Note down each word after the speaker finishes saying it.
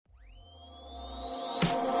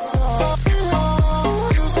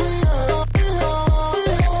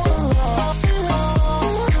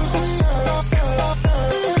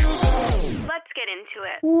into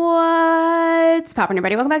it. What's poppin',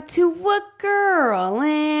 everybody? Welcome back to What Girl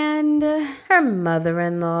and Her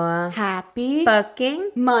mother-in-law. Happy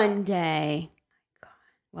Fucking Monday.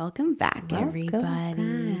 Welcome back,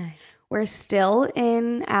 everybody. back. We're still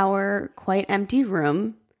in our quite empty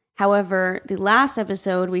room. However, the last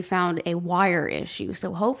episode, we found a wire issue.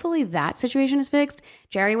 So hopefully that situation is fixed.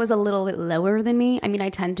 Jerry was a little bit lower than me. I mean, I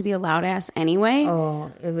tend to be a loud ass anyway.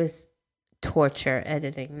 Oh, it was torture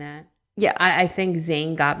editing that. Yeah. I think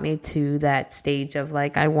Zane got me to that stage of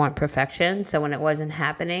like, I want perfection. So when it wasn't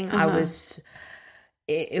happening,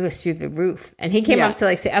 it was through the roof. And he came up to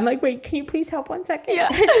like say, I'm like, wait, can you please help 1 second? Yeah.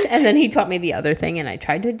 And then he taught me the other thing and I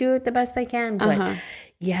tried to do it the best I can. But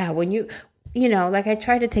yeah, when you know, like I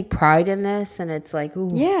try to take pride in this and it's like,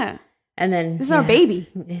 ooh. Yeah. And then This is our baby.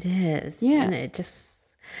 It is. Yeah. And it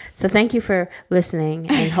just, so thank you for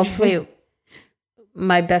listening. And hopefully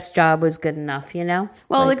my best job was good enough, you know?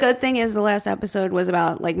 Well, the good thing is the last episode was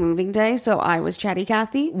about like moving day. So I was Chatty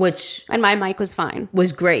Cathy. Which And my mic was fine.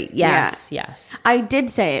 was great. Yes. Yes. I did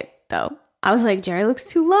say it though. I was like, Jerry looks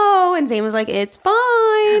too low. And Zane was like, it's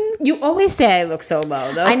fine. You always say I look so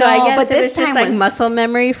low, though. I so I know, guess but it this was just time like was- muscle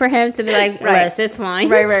memory for him to be like, Right. yes, it's fine.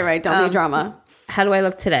 Right. Don't be drama. How do I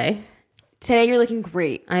look today? Today you're looking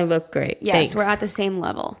great. I look great. Yes, Thanks. we're at the same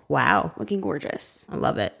level. Wow. Looking gorgeous. I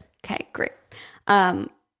love it. Okay, great.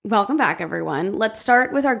 Welcome back, everyone. Let's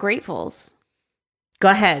start with our gratefuls. Go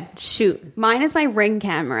ahead. Shoot. Mine is my Ring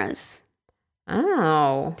cameras.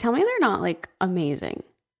 Oh. Tell me they're not like amazing.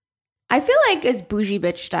 I feel like it's bougie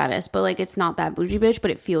bitch status, but like it's not that bougie bitch,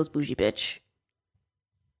 but it feels bougie bitch.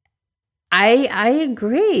 I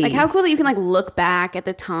agree. Like how cool that you can like look back at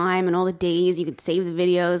the time and all the days you can save the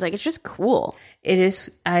videos. Like it's just cool. It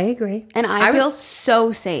is. I agree. And I feel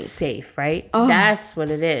so safe. Safe, right? Oh. That's what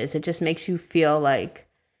it is. It just makes you feel like,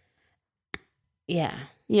 yeah.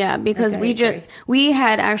 Yeah, because Okay, we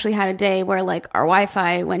had actually had a day where like our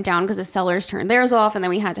Wi-Fi went down because the sellers turned theirs off, and then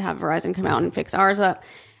we had to have Verizon come out and fix ours up.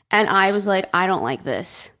 And I was like, I don't like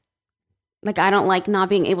this. Like, I don't like not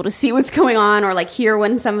being able to see what's going on or like hear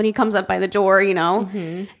when somebody comes up by the door, you know?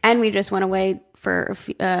 Mm-hmm. And we just went away for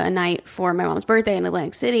a night for my mom's birthday in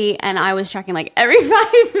Atlantic City, and I was checking like every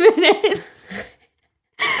 5 minutes.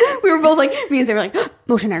 We were both like, me and Zay were like,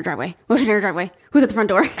 motion in our driveway. Who's at the front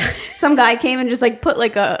door? Some guy came and just like put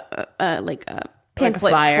like a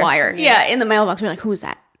pamphlet flyer. Yeah, in the mailbox. We're like, who's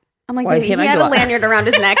that? I'm like, maybe he had a lanyard around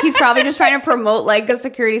his neck. He's probably just trying to promote like a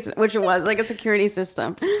security, which it was like a security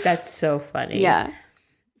system. That's so funny. Yeah.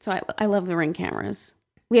 So I love the Ring cameras.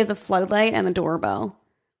 We have the floodlight and the doorbell.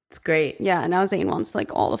 It's great. Yeah. Now Zane wants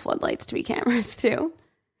like all the floodlights to be cameras too.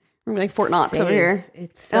 We're like Fort Knox over here.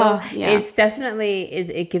 It's so, yeah. it's definitely,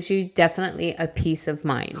 it gives you definitely a peace of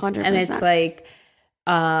mind. 100%. And it's like,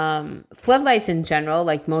 floodlights in general,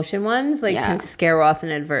 like motion ones, like tend to scare off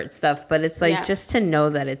and avert stuff. But it's like just to know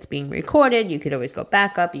that it's being recorded. You could always go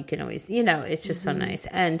back up. You can always, you know, it's just so nice.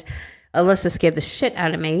 And Alyssa scared the shit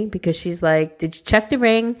out of me because she's like, did you check the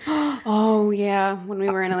ring? Oh, yeah. When we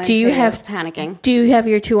were in Atlantic Do you City, I have was panicking. Do you have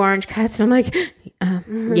your 2 orange cats? And I'm like,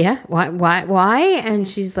 yeah. Why? And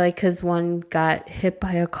she's like, because one got hit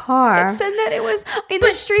by a car. It said that it was in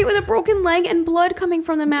the street with a broken leg and blood coming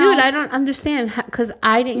from the mouth. Dude, I don't understand because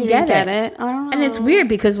I didn't get it. I don't know. And it's weird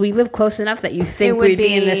because we live close enough that you think we'd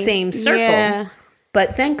be in the same circle. Yeah.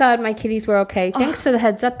 But thank God my kitties were okay. Thanks for the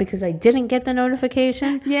heads up because I didn't get the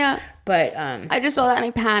notification. Yeah. But I just saw that and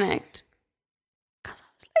I panicked. Because I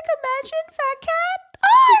was like, imagine Fat Cat.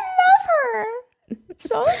 Oh, I love her.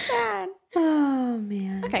 So sad. oh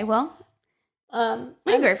man. Okay, well, what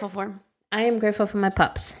are you grateful for? I am grateful for my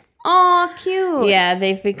pups. Oh, cute. Yeah,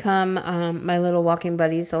 they've become my little walking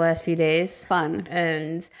buddies the last few days. Fun.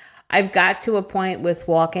 And I've got to a point with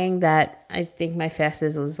walking that I think my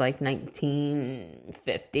fastest was like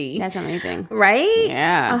 1950. That's amazing. Right?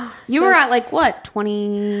 Yeah. Oh, You so were at like what,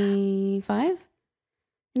 25 in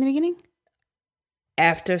the beginning?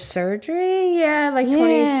 After surgery, yeah, like Yeah.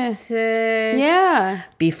 26. Yeah.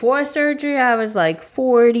 Before surgery, I was like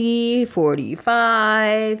 40,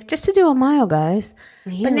 45, just to do a mile, guys.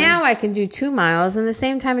 Really? But now I can do 2 miles, and the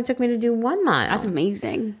same time it took me to do 1 mile. That's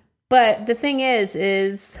amazing. But the thing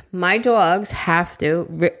is my dogs have to,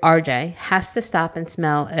 RJ has to stop and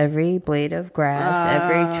smell every blade of grass,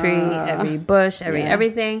 every tree, every bush,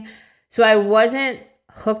 everything. So I wasn't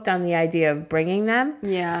hooked on the idea of bringing them.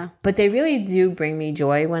 Yeah. But they really do bring me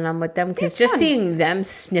joy when I'm with them because just fun. seeing them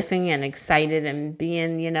sniffing and excited and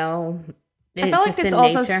being, you know, I felt like just it's in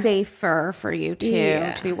also nature. safer for you too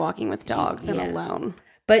Yeah. to be walking with dogs than alone.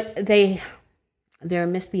 But they're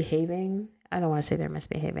misbehaving I don't want to say they're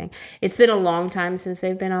misbehaving. It's been a long time since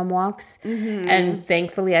they've been on walks. Mm-hmm. And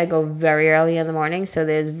thankfully, I go very early in the morning, so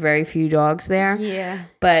there's very few dogs there. Yeah.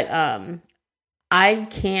 But I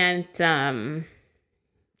can't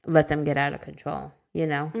let them get out of control.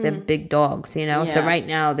 They're big dogs, Yeah. So right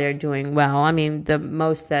now they're doing well. I mean, the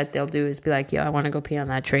most that they'll do is be like, I want to go pee on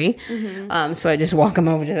that tree. Mm-hmm. So I just walk them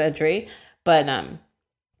over to that tree. But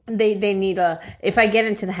they need if I get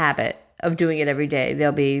into the habit of doing it every day,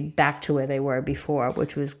 they'll be back to where they were before,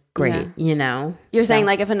 which was great, You're saying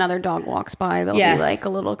like if another dog walks by, they'll be like a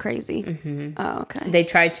little crazy. Mm-hmm. Oh, okay. They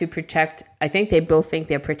try to protect, I think they both think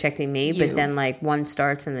they're protecting me, but then like one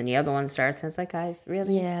starts and then the other one starts. And it's like, guys,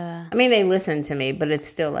 really? Yeah. I mean, they listen to me, but it's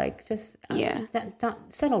still like, just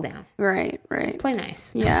don't settle down. Right. Play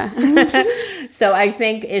nice. Yeah. So I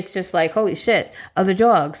think it's just like, holy shit, other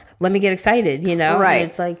dogs, let me get excited, Right. And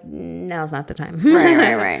it's like, now's not the time.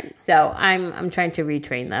 Right. So I'm trying to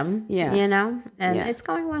retrain them, and it's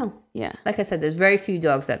going well. Yeah. Like I said, there's very few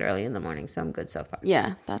dogs that early in the morning, so I'm good so far.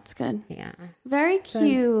 Yeah, that's good. Yeah. Very cute.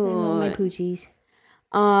 So, my poochies.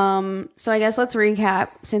 So I guess let's recap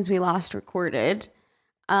since we last recorded.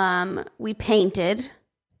 We painted.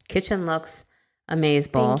 Kitchen looks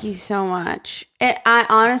amazeballs. Thank you so much. I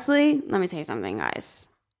honestly, let me tell you something, guys.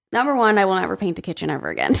 Number one, I will never paint a kitchen ever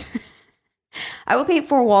again. I will paint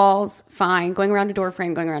 4 walls, fine. Going around a door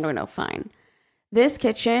frame, going around a window, fine. This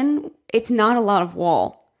kitchen, it's not a lot of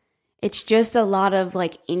wall. It's just a lot of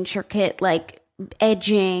like intricate like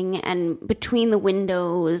edging and between the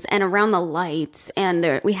windows and around the lights.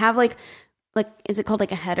 And we have like is it called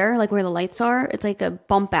like a header, like where the lights are? It's like a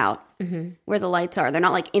bump out where the lights are. They're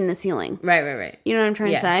not like in the ceiling. Right. You know what I'm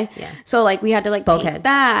trying to say? Yeah. So like we had to like paint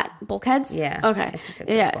that. Bulkheads? Yeah. Okay.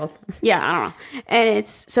 Yeah. Yeah, I don't know. And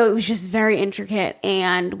so it was just very intricate.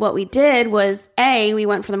 And what we did was we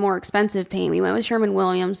went for the more expensive paint. We went with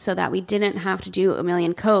Sherwin-Williams so that we didn't have to do a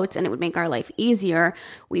million coats and it would make our life easier.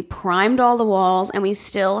 We primed all the walls and we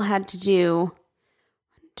still had to do,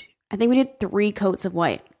 I think we did 3 coats of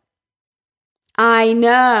white. I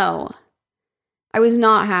know. I was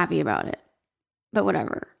not happy about it, but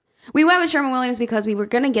whatever. We went with Sherwin-Williams because we were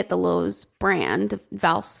going to get the Lowe's brand,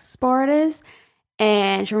 Valspar it is,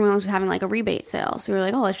 and Sherwin-Williams was having like a rebate sale. So we were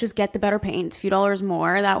like, let's just get the better paint. It's a few dollars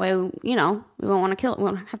more. That way, we won't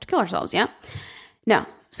have to kill ourselves, yeah? No.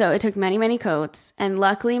 So it took many, many coats. And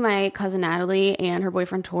luckily, my cousin Natalie and her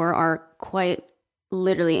boyfriend Tor are quite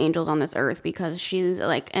literally angels on this earth because she's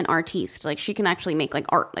like an artiste. Like she can actually make like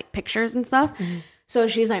art, like pictures and stuff. Mm-hmm. So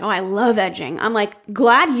she's like, I love edging. I'm like,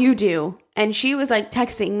 glad you do. And she was like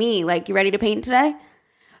texting me, like, you ready to paint today?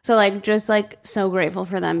 So like, just like so grateful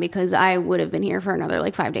for them because I would have been here for another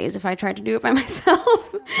like 5 days if I tried to do it by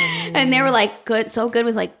myself. And they were like so good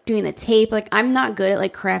with like doing the tape. Like I'm not good at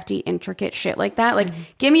like crafty, intricate shit like that. Like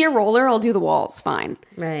give me a roller, I'll do the walls, fine.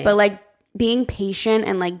 Right. But like being patient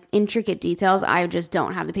and like intricate details, I just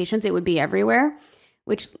don't have the patience. It would be everywhere,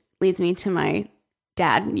 which leads me to my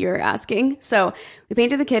dad you're asking. So we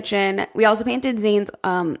painted the kitchen. We also painted Zane's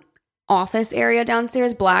office area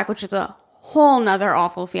downstairs black, which is a whole nother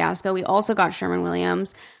awful fiasco. We also got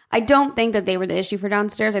Sherwin-Williams. I don't think that they were the issue for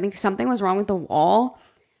downstairs. I think something was wrong with the wall.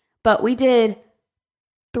 But we did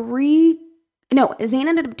Zane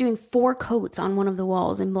ended up doing 4 coats on one of the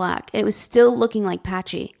walls in black. It was still looking like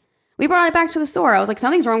patchy. We brought it back to the store. I was like,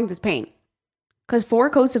 something's wrong with this paint. Because 4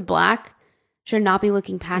 coats of black should not be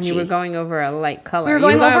looking patchy. And you were going over a light color. We were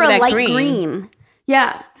going over a light green.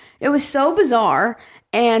 Yeah. It was so bizarre.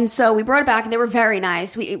 And so we brought it back and they were very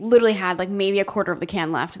nice. We literally had like maybe a quarter of the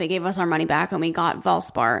can left. They gave us our money back and we got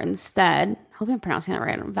Valspar instead. Hopefully I'm pronouncing that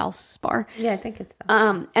right. Valspar. Yeah, I think it's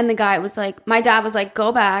Valspar. And the guy was like, my dad was like,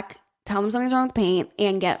 go back, tell them something's wrong with the paint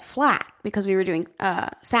and get flat because we were doing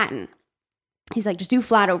satin. He's like, just do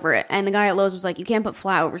flat over it. And the guy at Lowe's was like, you can't put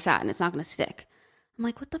flat over satin. It's not going to stick. I'm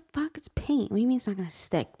like, what the fuck? It's paint. What do you mean it's not going to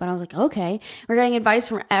stick? But I was like, okay. We're getting advice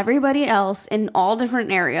from everybody else in all different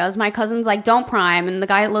areas. My cousin's like, don't prime. And the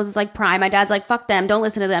guy at Lowe's is like, prime. My dad's like, fuck them. Don't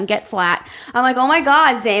listen to them. Get flat. I'm like, oh my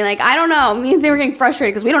God, Zane. Like, I don't know. Me and Zane were getting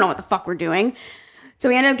frustrated because we don't know what the fuck we're doing. So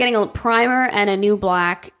we ended up getting a primer and a new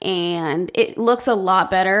black. And it looks a lot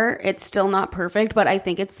better. It's still not perfect, but I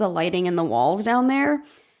think it's the lighting in the walls down there.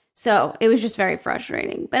 So it was just very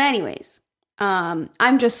frustrating. But anyways.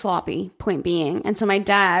 I'm just sloppy, point being. And so my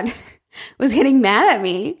dad was getting mad at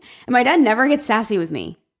me. And my dad never gets sassy with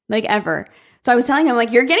me, like ever. So I was telling him,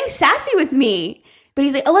 like, you're getting sassy with me. But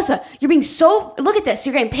he's like, Alyssa, you're being so, look at this.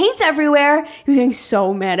 You're getting paints everywhere. He was getting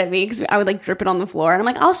so mad at me because I would like drip it on the floor. And I'm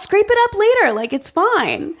like, I'll scrape it up later. Like, it's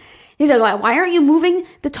fine. He's like, why aren't you moving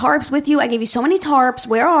the tarps with you? I gave you so many tarps.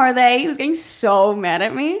 Where are they? He was getting so mad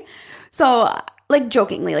at me. So like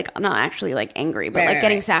jokingly, like not actually like angry, but like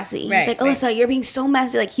getting sassy. He's like, Alyssa, you're being so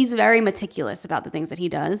messy. Like he's very meticulous about the things that he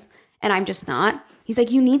does. And I'm just not. He's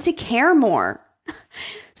like, you need to care more.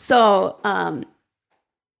 So,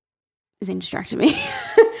 Zane distracted me.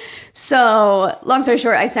 So long story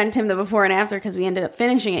short, I sent him the before and after because we ended up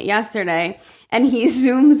finishing it yesterday. And he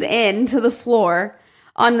zooms in to the floor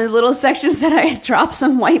on the little sections that I had dropped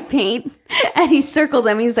some white paint. And he circled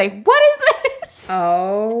them. He was like, what is this?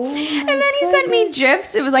 Oh. And then he sent me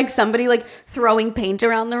GIFs. It was like somebody like throwing paint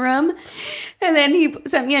around the room. And then he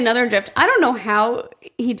sent me another GIF. I don't know how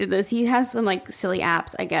he did this. He has some like silly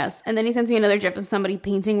apps, I guess. And then he sends me another GIF of somebody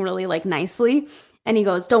painting really like nicely. And he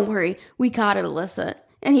goes, don't worry, we got it, Alyssa.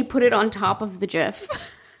 And he put it on top of the GIF.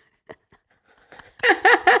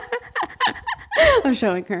 I'm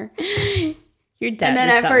showing her. Your dad. And then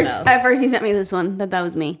at first he sent me this one that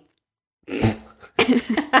was me.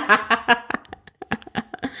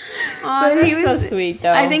 Oh, but he was so sweet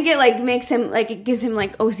though. I think it like makes him like, it gives him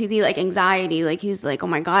like OCD, like anxiety. Like he's like, oh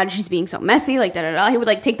my God, she's being so messy. Like da da da. He would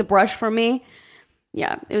like take the brush from me.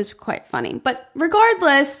 Yeah, it was quite funny. But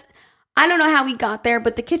regardless, I don't know how we got there,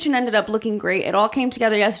 but the kitchen ended up looking great. It all came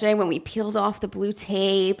together yesterday when we peeled off the blue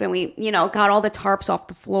tape and we, got all the tarps off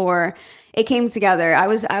the floor. It came together. I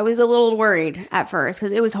was a little worried at first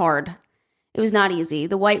because it was hard. It was not easy.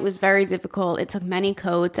 The white was very difficult. It took many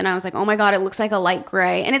coats, and I was like, oh my God, it looks like a light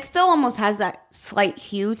gray. And it still almost has that slight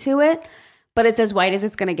hue to it, but it's as white as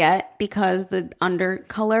it's going to get because the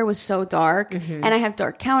undercolor was so dark. Mm-hmm. And I have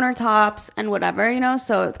dark countertops and whatever,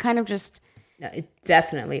 so it's kind of just... No, it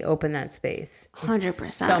definitely opened that space.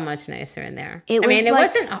 100%. So much nicer in there.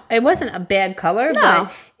 It wasn't a bad color,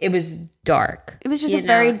 but it was dark. It was just a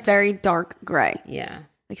very, very dark gray. Yeah.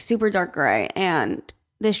 Like super dark gray. And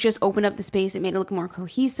this just opened up the space. It made it look more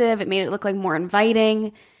cohesive. It made it look like more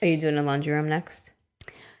inviting. Are you doing a laundry room next?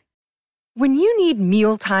 When you need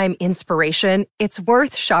mealtime inspiration, it's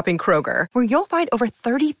worth shopping Kroger, where you'll find over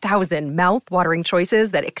 30,000 mouth-watering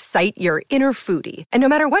choices that excite your inner foodie. And no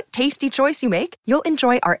matter what tasty choice you make, you'll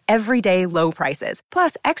enjoy our everyday low prices,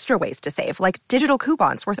 plus extra ways to save, like digital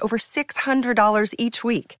coupons worth over $600 each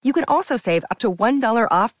week. You can also save up to $1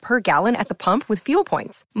 off per gallon at the pump with fuel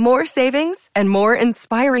points. More savings and more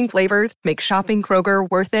inspiring flavors make shopping Kroger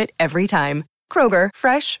worth it every time. Kroger,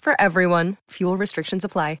 fresh for everyone. Fuel restrictions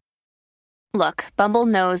apply. Look, Bumble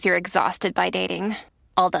knows you're exhausted by dating.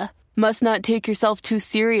 All the, must not take yourself too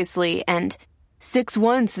seriously, and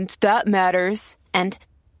 6'1" since that matters. And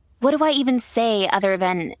what do I even say other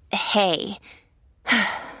than, hey?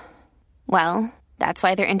 Well, that's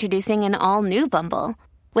why they're introducing an all-new Bumble,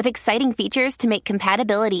 with exciting features to make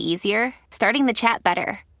compatibility easier, starting the chat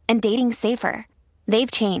better, and dating safer.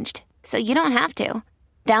 They've changed, so you don't have to.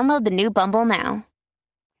 Download the new Bumble now.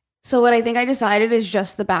 So what I think I decided is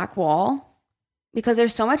just the back wall. Because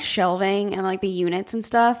there's so much shelving and like the units and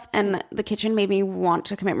stuff, and the kitchen made me want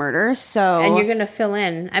to commit murder. So and you're gonna fill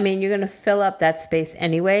in. I mean, you're gonna fill up that space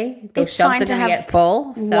anyway. Those shelves are gonna get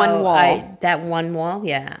full. So one wall, that one wall,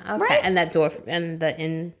 yeah, okay, right. And that door and the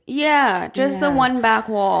in, yeah, just the one back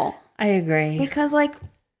wall. I agree because, like,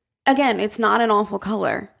 again, it's not an awful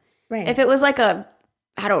color. Right. If it was like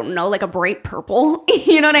I don't know, like a bright purple,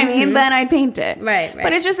 you know what I mean? Mm-hmm. Then I'd paint it. Right.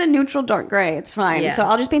 But it's just a neutral dark gray. It's fine. Yeah. So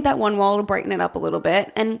I'll just paint that one wall to brighten it up a little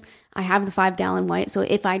bit. And I have the 5-gallon white. So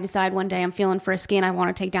if I decide one day I'm feeling frisky and I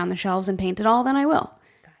want to take down the shelves and paint it all, then I will.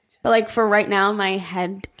 Gotcha. But like for right now, my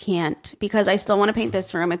head can't because I still want to paint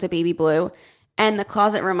this room. It's a baby blue. And the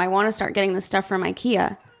closet room, I want to start getting the stuff from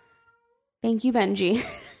IKEA. Thank you, Benji.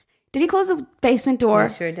 Did he close the basement door?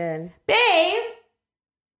 He sure did. Babe!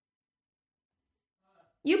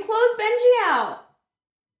 You closed Benji out.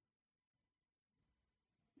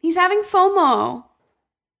 He's having FOMO.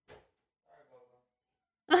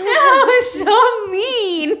 Oh, so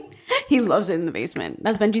mean. He loves it in the basement.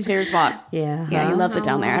 That's Benji's favorite spot. Yeah. Yeah, he loves it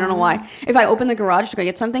down there. I don't know why. If I open the garage to go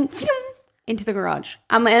get something, into the garage.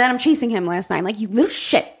 And then I'm chasing him last night. I'm like, you little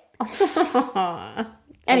shit.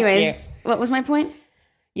 Anyways, what was my point?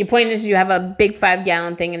 Your point is you have a big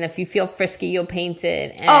 5-gallon thing, and if you feel frisky, you'll paint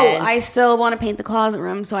it. And I still want to paint the closet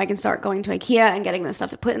room so I can start going to IKEA and getting the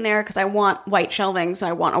stuff to put in there because I want white shelving, so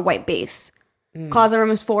I want a white base. Closet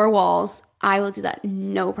room is 4 walls. I will do that,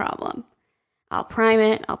 no problem. I'll prime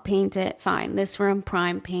it. I'll paint it. Fine. This room,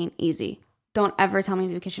 prime, paint, easy. Don't ever tell me to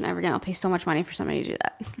do the kitchen ever again. I'll pay so much money for somebody to do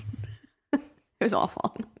that. It was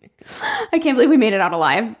awful. I can't believe we made it out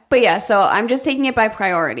alive. But yeah, so I'm just taking it by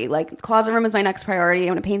priority. Like, closet room is my next priority. I'm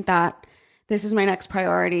going to paint that. This is my next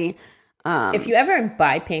priority. If you ever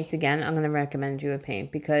buy paints again, I'm going to recommend you a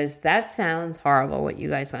paint because that sounds horrible what you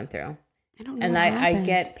guys went through. I don't know. And I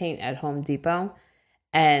get paint at Home Depot.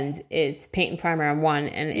 and it's paint and primer on one,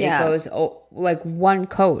 and it goes like one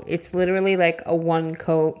coat. It's literally like a one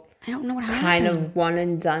coat. I don't know what happened. Kind of one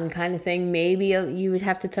and done kind of thing. Maybe you would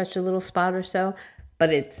have to touch a little spot or so,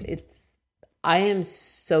 but it's. I am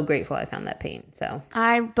so grateful I found that paint. So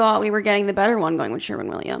I thought we were getting the better one going with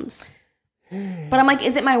Sherwin-Williams, but I'm like,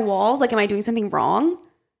 is it my walls? Like, am I doing something wrong?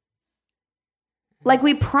 Like,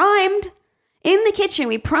 we primed in the kitchen,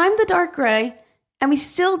 we primed the dark gray, and we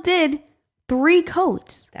still did 3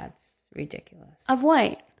 coats. That's ridiculous. Of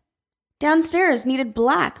white. Downstairs needed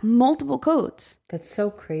black, multiple coats. That's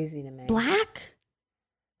so crazy to me. Black?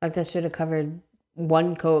 Like, that should have covered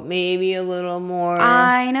one coat, maybe a little more.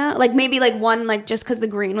 I know. Like, maybe like one, like just because the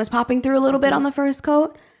green was popping through a little bit on the first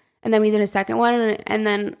coat. And then we did a second one. And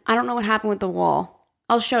then I don't know what happened with the wall.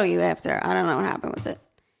 I'll show you after. I don't know what happened with it.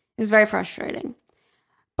 It was very frustrating.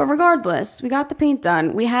 But regardless, we got the paint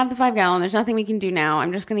done. We have the 5-gallon. There's nothing we can do now.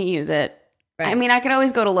 I'm just going to use it. Right. I mean, I could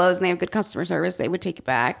always go to Lowe's and they have good customer service. They would take it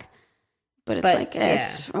back. But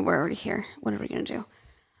it's we're already here. What are we going to do?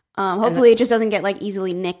 Hopefully it just doesn't get like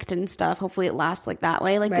easily nicked and stuff. Hopefully it lasts like that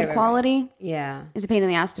way, like good quality. Right. Yeah. It's a pain in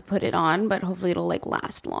the ass to put it on, but hopefully it'll like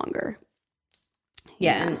last longer.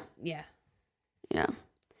 Yeah.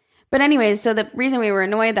 But anyways, so the reason we were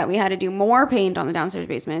annoyed that we had to do more paint on the downstairs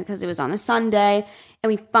basement because it was on a Sunday, and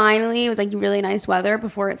we finally, it was like really nice weather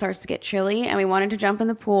before it starts to get chilly, and we wanted to jump in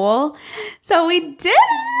the pool. So we did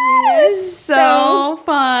it. It was so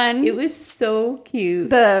fun. It was so cute.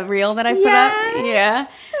 The reel that I put up. Yeah.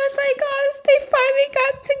 I was like, oh, they finally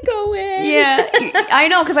got to go in. Yeah, I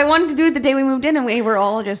know, because I wanted to do it the day we moved in, and we were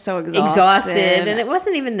all just so exhausted. And it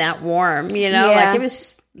wasn't even that warm, you know? Yeah. Like, it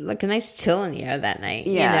was like a nice chill in the air that night,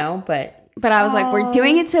 you know? But I was like, we're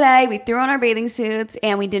doing it today. We threw on our bathing suits,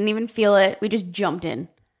 and we didn't even feel it. We just jumped in.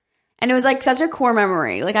 And it was like such a core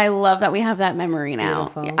memory. Like, I love that we have that memory now.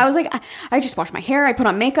 Beautiful. I was like, I just washed my hair. I put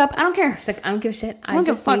on makeup. I don't care. It's like, I don't give a shit. I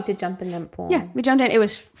just need to jump in that pool. Yeah, we jumped in. It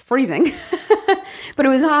was freezing, but it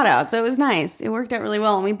was hot out, so it was nice. It worked out really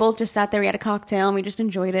well. And we both just sat there. We had a cocktail, and we just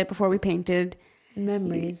enjoyed it before we painted.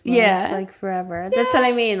 Memories last, like, forever. Yeah. That's what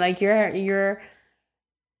I mean. Like, you're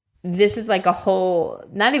this is like a whole,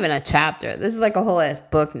 not even a chapter. This is like a whole ass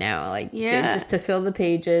book now. Like, just to fill the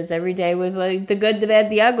pages every day with like the good, the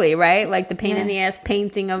bad, the ugly, right? Like the pain in the ass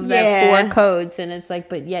painting of the 4 coats. And it's like,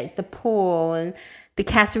 but yet the pool and the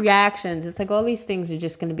cat's reactions. It's like all these things are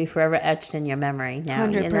just going to be forever etched in your memory now.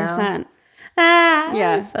 100%. You know?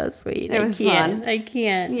 Yeah. So sweet. It was fun. I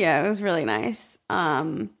can't. Yeah, it was really nice.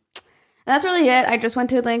 And that's really it. I just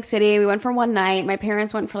went to Atlantic City. We went for 1 night. My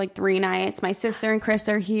parents went for like 3 nights. My sister and Chris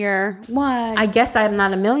are here. What? I guess I'm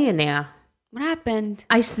not a millionaire. What happened?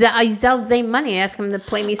 I zelled Zane money and asked him to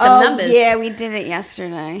play me some numbers. Yeah, we did it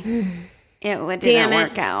yesterday. It didn't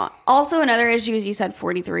work out. Also, another issue is you said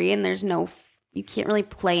 43, and you can't really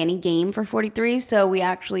play any game for 43. So we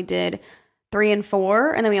actually did 3 and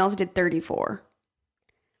 4, and then we also did 34.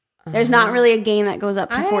 There's not really a game that goes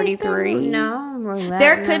up to 43. No, roulette.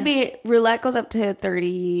 There could be, roulette goes up to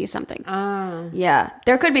 30 something. Oh. Yeah.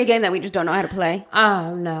 There could be a game that we just don't know how to play.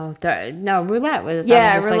 Oh, no. No, roulette was.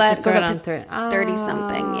 Yeah, was roulette like, goes up to 30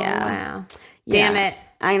 something. Yeah. Wow. Damn it.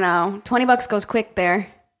 I know. $20 goes quick there.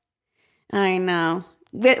 I know.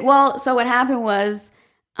 Well, so what happened was,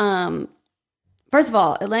 first of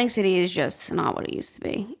all, Atlantic City is just not what it used to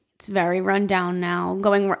be. It's very run down now.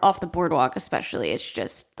 Going off the boardwalk, especially, it's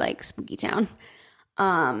just like spooky town.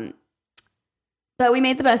 But we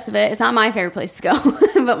made the best of it. It's not my favorite place to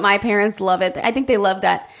go, but my parents love it. I think they love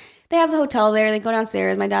that. They have the hotel there. They go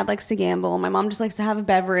downstairs. My dad likes to gamble. My mom just likes to have a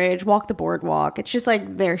beverage, walk the boardwalk. It's just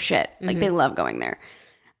like their shit. Like they love going there.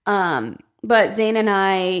 But Zane and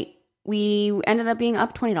I, we ended up being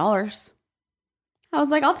up $20. I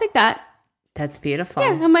was like, I'll take that. That's beautiful.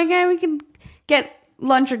 Yeah, I'm like, yeah, we can get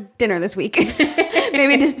lunch or dinner this week.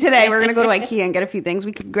 Maybe just today we're gonna go to IKEA and get a few things.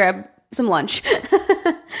 We could grab some lunch.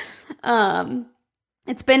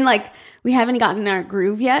 It's been like we haven't gotten in our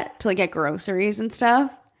groove yet to like get groceries and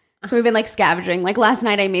stuff. So we've been like scavenging. Like last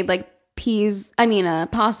night I made like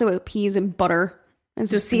pasta with peas and butter and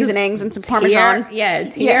some seasonings and some Parmesan. Yeah,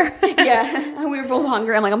 it's here. Yeah. We were both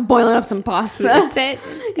hungry. I'm boiling up some pasta. That's it.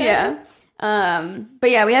 It's good. Yeah. But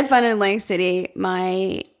yeah, we had fun in Atlantic City.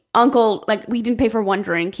 My uncle, like, we didn't pay for 1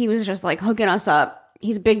 drink. He was just like hooking us up.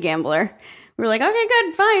 He's a big gambler. We were like, okay,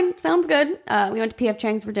 good, fine, sounds good. We went to P.F.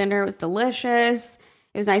 Chang's for dinner. It was delicious.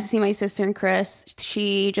 It was nice to see my sister and Chris.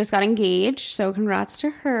 She just got engaged, so congrats to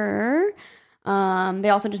her. They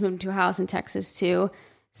also just moved into a house in Texas too.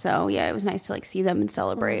 So yeah, it was nice to like see them and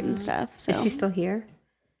celebrate and stuff. So. Is she still here?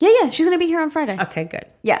 Yeah. She's going to be here on Friday. Okay, good.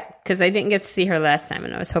 Yeah. Because I didn't get to see her last time,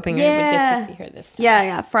 and I was hoping I would get to see her this time.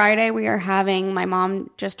 Yeah. Friday we are having, my mom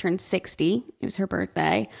just turned 60. It was her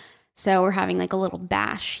birthday. So we're having like a little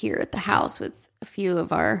bash here at the house with a few of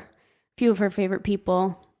her favorite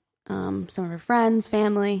people, some of her friends,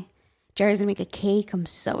 family. Jerry's going to make a cake. I'm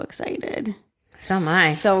so excited. So am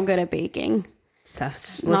I. So good at baking. So, Not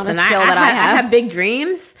a listen, skill that I have. I have big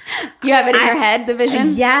dreams. You have it in your head, the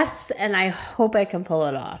vision? Yes, and I hope I can pull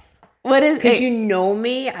it off. What is it? Because you know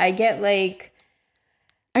me, I get like...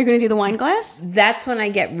 Are you going to do the wine glass? That's when I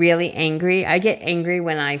get really angry. I get angry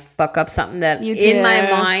when I fuck up something that in my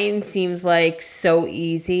mind seems like so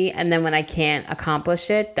easy. And then when I can't accomplish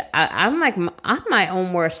it, I'm my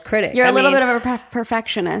own worst critic. You're a little bit of a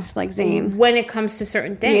perfectionist, like Zane. When it comes to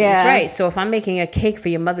certain things, right? So if I'm making a cake for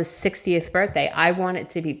your mother's 60th birthday, I want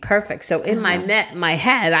it to be perfect. So in my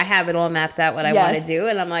head, I have it all mapped out what I want to do.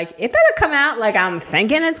 And I'm like, it better come out like I'm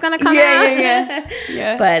thinking it's going to come out.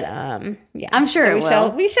 Yeah. But I'm sure so it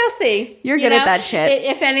will. We shall see. You're good at that shit.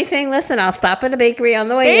 If anything, listen, I'll stop at a bakery on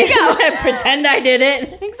the way. There you go. And pretend I did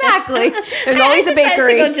it. Exactly. There's always a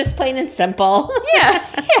bakery. To go just plain and simple. Yeah.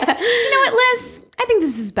 You know what, Liz? I think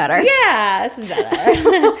this is better. Yeah, this is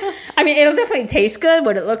better. I mean, it'll definitely taste good.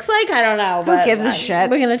 What it looks like, I don't know. Who gives a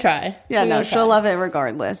shit? We're going to try. Yeah, she'll love it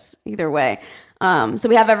regardless. Either way. So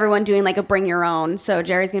we have everyone doing like a bring your own. So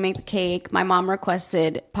Jerry's going to make the cake. My mom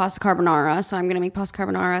requested pasta carbonara. So I'm going to make pasta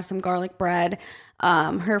carbonara, some garlic bread.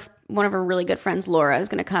 One of her really good friends, Laura, is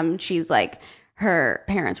going to come. She's like, her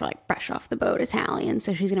parents were like fresh off the boat Italian.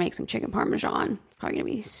 So she's going to make some chicken parmesan. It's probably going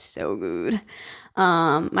to be so good.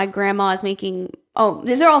 My grandma is making,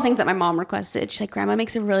 these are all things that my mom requested. She's like, grandma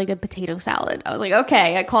makes a really good potato salad. I was like,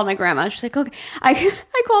 okay. I called my grandma. She's like, okay. I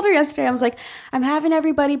called her yesterday. I was like, I'm having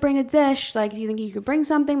everybody bring a dish. Like, do you think you could bring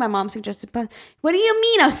something? My mom suggested, but what do you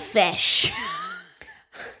mean a fish?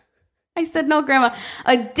 I said, no, grandma,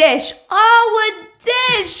 a dish. Oh, a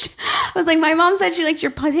dish. I was like, my mom said she likes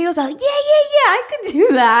your potato salad. Yeah, I could do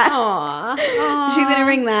that. Aww. So she's going to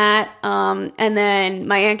bring that. And then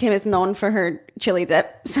my Aunt Kim is known for her chili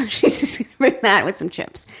dip. So she's just going to bring that with some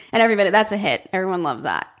chips. And everybody, that's a hit. Everyone loves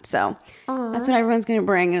that. So that's what everyone's going to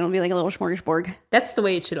bring. And it'll be like a little smorgasbord. That's the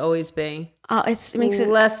way it should always be. It makes it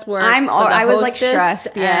less work. I was like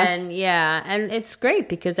stressed. Yeah. And it's great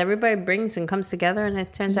because everybody brings and comes together and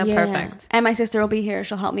it turns out perfect. And my sister will be here.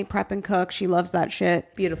 She'll help me prep and cook. She loves that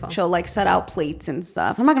shit. Beautiful. She'll like set out plates and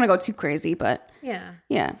stuff. I'm not going to go too crazy, but yeah.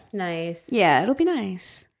 Nice. Yeah, it'll be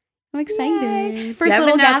nice. I'm excited. Yay. First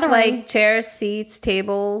little gathering. Like chairs, seats,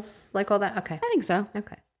 tables, like all that. Okay. I think so.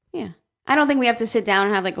 Okay. Yeah. I don't think we have to sit down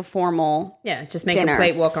and have like a formal just make dinner. a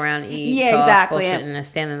plate, walk around, eat, yeah, talk, exactly. bullshit, and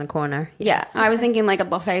stand in the corner. Yeah. I was thinking like a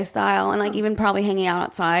buffet style and like even probably hanging out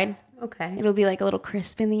outside. Okay. It'll be like a little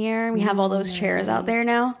crisp in the air. We have all those chairs out there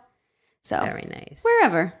now. So very nice.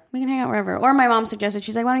 Wherever. We can hang out wherever. Or my mom suggested,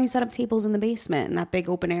 she's like, why don't you set up tables in the basement in that big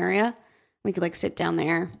open area? We could like sit down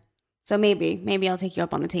there. So maybe I'll take you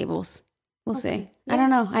up on the tables. We'll see. Yeah. I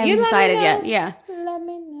don't know. I haven't decided yet. Yeah. Let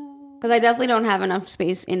me know. Because I definitely don't have enough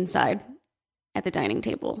space inside at the dining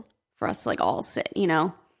table for us to like all sit, you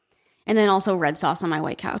know? And then also red sauce on my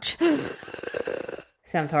white couch.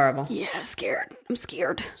 Sounds horrible. Yeah, scared. I'm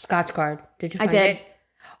scared. Scotch guard. Did you find it?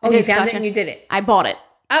 Oh, I did. You found it and you did it. I bought it.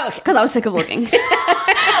 Oh, okay. Because I was sick of looking. You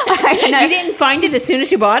didn't find it as soon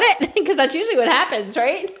as you bought it? Because that's usually what happens,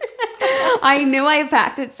 right? I knew I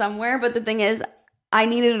packed it somewhere, but the thing is, I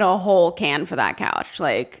needed a whole can for that couch.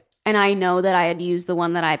 Like, and I know that I had used the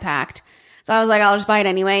one that I packed. So I was like, I'll just buy it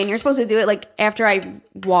anyway. And you're supposed to do it like after I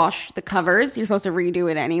wash the covers, you're supposed to redo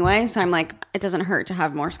it anyway. So I'm like, it doesn't hurt to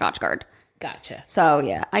have more Scotch Guard. Gotcha. So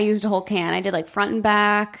yeah, I used a whole can. I did like front and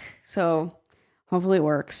back. So hopefully it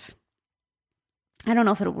works. I don't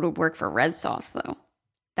know if it would work for red sauce though.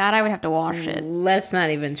 That I would have to wash it. Let's not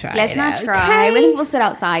even try. Let's not try. I think we'll sit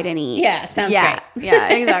outside and eat. Yeah, sounds great. Yeah,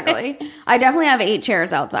 exactly. I definitely have 8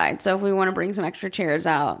 chairs outside. So if we want to bring some extra chairs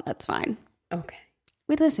out, that's fine. Okay.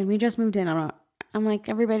 Wait, listen, we just moved in. I'm like,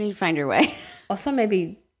 everybody find your way. Also,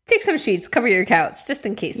 maybe take some sheets, cover your couch, just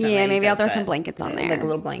in case. Yeah, maybe I'll throw some blankets on there. Like a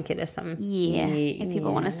little blanket or something. Yeah, if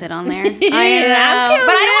people want to sit on there. I know, but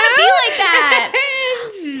I don't want to be like that.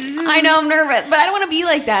 I know I'm nervous, but I don't want to be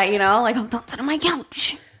like that, you know? Like, oh, don't sit on my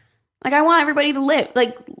couch. Like, I want everybody to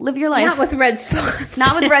live your life. Not with red sauce.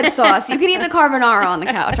 Not with red sauce. You can eat the carbonara on the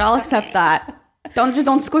couch. I'll accept that.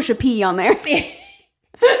 Don't squish a pea on there.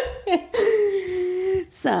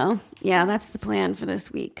 So, yeah, that's the plan for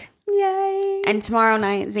this week. Yay. And tomorrow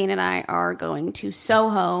night, Zane and I are going to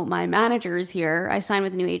Soho. My manager is here. I signed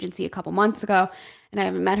with a new agency a couple months ago, and I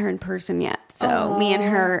haven't met her in person yet. So me and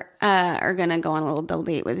her are going to go on a little double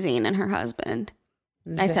date with Zane and her husband.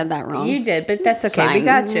 I said that wrong. You did, but that's okay. Fine. We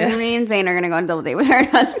got you. Me and Zane are going to go on a double date with her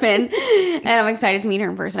husband, and I'm excited to meet her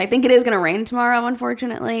in person. I think it is going to rain tomorrow,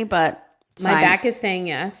 unfortunately, but it's my fine. back is saying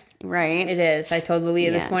yes. Right. It is. I told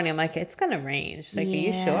Leah this morning, I'm like, it's going to rain. She's like, are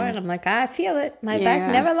you sure? And I'm like, I feel it. My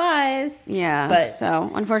back never lies. Yeah. But so,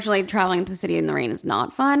 unfortunately, traveling to the city in the rain is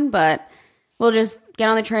not fun, but we'll just get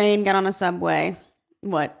on the train, get on a subway.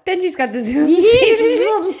 What? Benji's got the Zoom.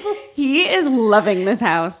 He is loving this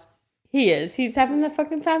house. He is. He's having the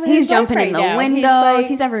fucking time of He's his life jumping in the now. windows.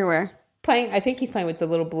 He's everywhere. Playing. I think he's playing with the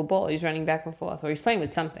little blue ball. He's running back and forth, or he's playing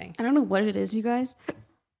with something. I don't know what it is, you guys.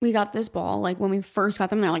 We got this ball, like when we first got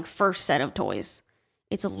them, they're like first set of toys.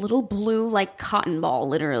 It's a little blue, like cotton ball,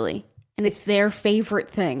 literally. And it's their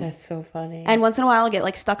favorite thing. That's so funny. And once in a while, it'll get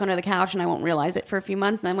like stuck under the couch and I won't realize it for a few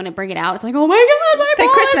months. And then when I bring it out, it's like, oh my God, my it's ball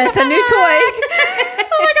like Christmas, a new toy.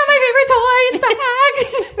 Oh my God, my favorite toy. It's back.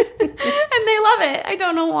 And they love it. I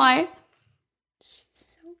don't know why.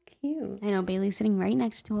 So cute. I know Bailey's sitting right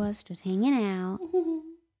next to us, just hanging out.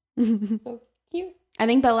 So cute. I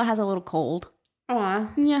think Bella has a little cold. Aw.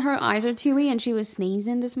 Yeah, her eyes are teary and she was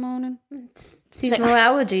sneezing this morning. Seasonal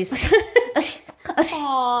allergies. Aww.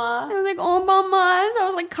 I was like, oh, mama. So I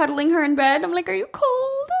was like cuddling her in bed. I'm like, are you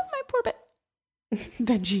cold? My poor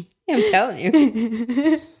Benji. I'm telling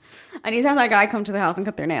you. I need to have that guy come to the house and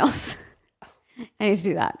cut their nails. I need to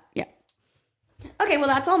do that. Yeah. Okay, well,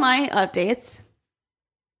 that's all my updates.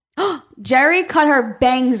 Jerry cut her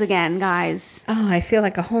bangs again, guys. Oh, I feel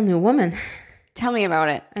like a whole new woman. Tell me about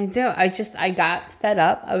it. I do. I got fed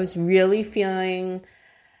up. I was really feeling...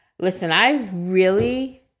 Listen, I've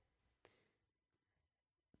really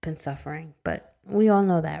been suffering, but we all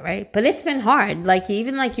know that, right? But it's been hard. Like,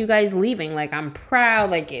 even like you guys leaving, like, I'm proud.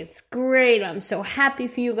 Like, it's great. I'm so happy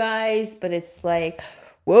for you guys. But it's like,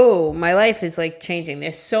 whoa, my life is like changing.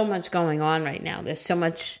 There's so much going on right now. There's so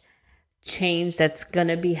much change that's going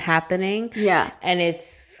to be happening. Yeah. And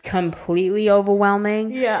it's completely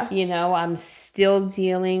overwhelming. Yeah. You know, I'm still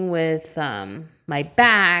dealing with my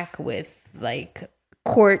back, with like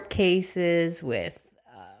court cases, with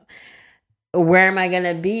where am I going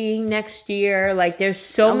to be next year? Like, there's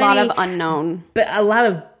so many. A lot of unknown. But a lot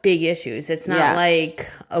of big issues. It's not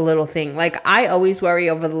like a little thing. Like, I always worry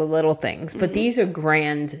over the little things, but these are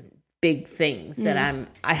grand, big things that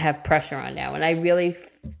I have pressure on now. And I really,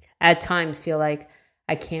 at times, feel like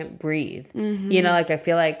I can't breathe. You know, like, I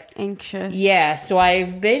feel like anxious. Yeah. So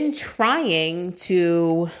I've been trying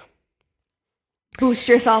to boost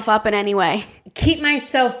yourself up in any way. Keep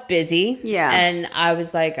myself busy. Yeah. And I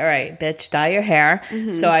was like, all right, bitch, dye your hair.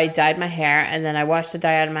 So I dyed my hair, and then I washed the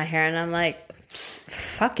dye out of my hair, and I'm like,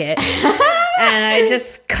 fuck it. And I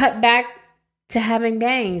just cut back to having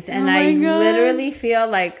bangs. And I literally feel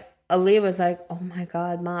like Aaliyah was like, oh my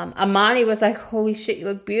God, Mom. Amani was like, holy shit, you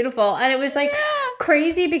look beautiful. And it was like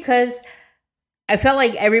crazy because I felt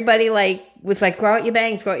like everybody like was like, grow out your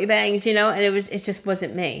bangs, you know? And it just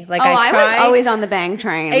wasn't me. Like, I was always on the bang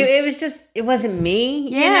train. It wasn't me,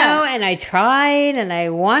 you know? And I tried and I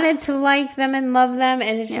wanted to like them and love them,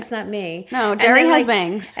 and it's just not me. No, Jerry has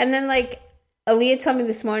bangs. And then like Aaliyah told me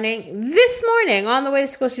this morning on the way to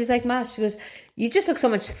school, she's like, Ma, she goes, you just look so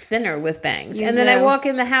much thinner with bangs. And then I walk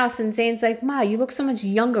in the house and Zane's like, Ma, you look so much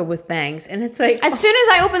younger with bangs. And it's like, as soon as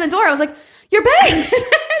I opened the door, I was like, your bangs.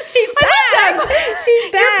 She's back.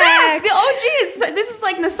 She's back. You're back. This is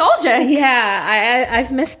like nostalgia. Yeah,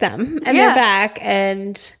 I've missed them, and they're back,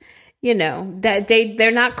 and you know that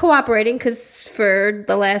they're not cooperating because for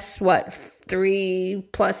the last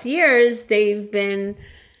 3+ years they've been,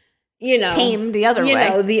 you know, tamed the other way. You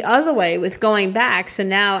know, the other way with going back. So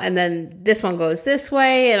now, and then this one goes this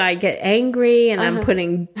way, and I get angry, and I'm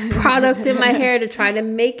putting product in my hair to try to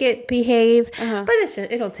make it behave. But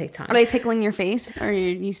it'll take time. Are they tickling your face? Or are you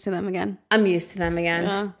used to them again? I'm used to them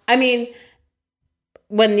again. I mean,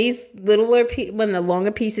 when when the longer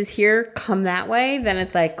pieces here come that way, then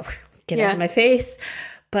it's like, get out of my face.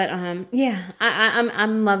 But I'm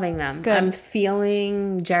loving them. Good. I'm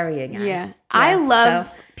feeling Jerry again. Yeah. I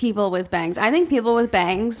love people with bangs. I think people with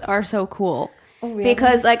bangs are so cool. Oh, really?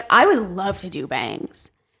 Because like I would love to do bangs,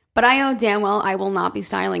 but I know damn well I will not be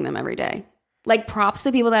styling them every day. Like, props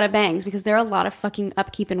to people that have bangs, because they're a lot of fucking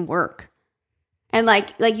upkeep and work. And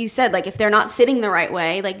like you said, like if they're not sitting the right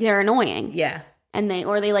way, like they're annoying. Yeah. And they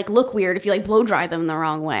like look weird if you like blow dry them the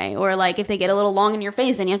wrong way, or like if they get a little long in your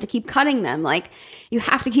face and you have to keep cutting them. Like, you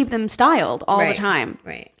have to keep them styled all the time.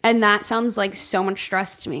 Right. And that sounds like so much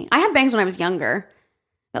stress to me. I had bangs when I was younger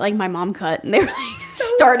that like my mom cut, and they were like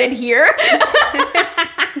started here.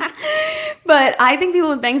 But I think people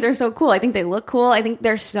with bangs are so cool. I think they look cool. I think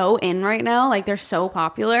they're so in right now. Like, they're so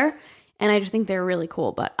popular. And I just think they're really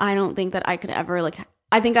cool, but I don't think that I could ever like,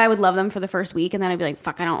 I think I would love them for the first week and then I'd be like,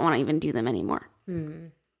 fuck, I don't want to even do them anymore.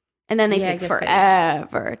 And then they take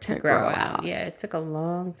forever to grow out. Yeah, it took a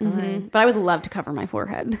long time. But I would love to cover my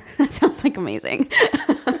forehead. That sounds like amazing.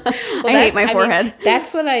 I hate my forehead.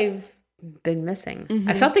 That's what I've been missing.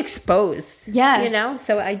 I felt exposed. Yes. You know?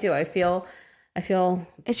 So I do. I feel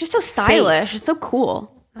it's just so stylish. Safe. It's so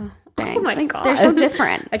cool. Oh my God. They're so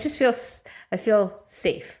different. I feel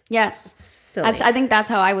safe. Yes. Silly. I think that's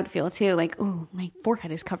how I would feel too. Like, oh, my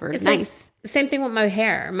forehead is covered. It's nice. Like, same thing with my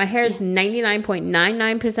hair. My hair is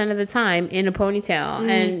 99.99% of the time in a ponytail.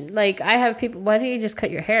 And like, I have people, why don't you just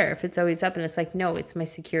cut your hair if it's always up? And it's like, no, it's my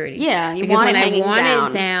security. Yeah. Because when I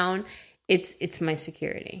want it down, it's my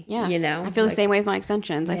security. Yeah. You know? I feel the same way with my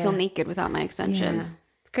extensions. I feel naked without my extensions. Yeah.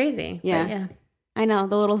 It's crazy. Yeah. Yeah. I know.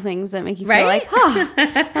 The little things that make you feel like,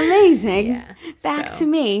 oh, amazing. Back to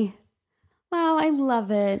me. Wow. I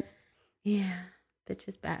love it. Yeah. Bitch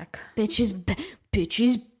is back. Bitch is back.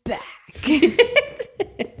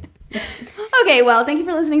 Okay, well, thank you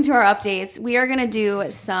for listening to our updates. We are going to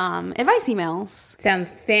do some advice emails.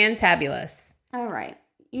 Sounds fantabulous. All right.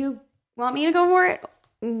 You want me to go for it?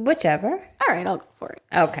 Whichever. All right, I'll go for it.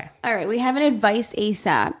 Okay. All right, we have an advice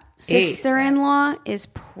ASAP. Sister-in-law is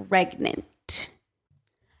pregnant.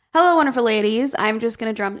 Hello, wonderful ladies. I'm just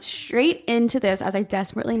going to jump straight into this as I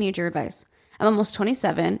desperately need your advice. I'm almost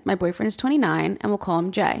 27. My boyfriend is 29, and we'll call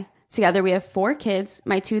him Jay. Together, we have 4 kids.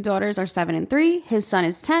 My 2 daughters are 7 and 3. His son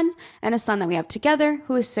is 10, and a son that we have together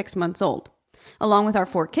who is 6 months old. Along with our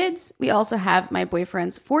 4 kids, we also have my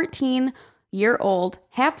boyfriend's 14-year-old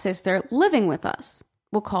half-sister living with us.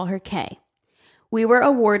 We'll call her Kay. We were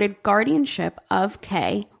awarded guardianship of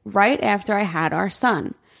Kay right after I had our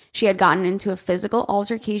son. She had gotten into a physical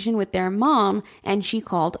altercation with their mom, and she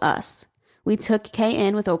called us. We took Kay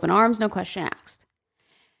in with open arms, no question asked.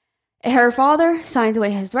 Her father signed away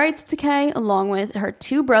his rights to Kay along with her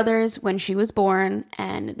 2 brothers when she was born,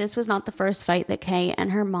 and this was not the first fight that Kay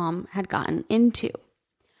and her mom had gotten into.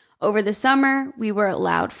 Over the summer, we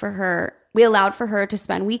allowed for her to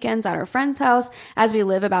spend weekends at our friend's house as we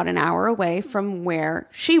live about an hour away from where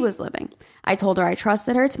she was living. I told her I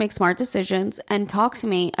trusted her to make smart decisions and talk to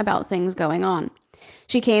me about things going on.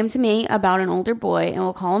 She came to me about an older boy, and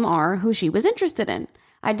we'll call him R, who she was interested in.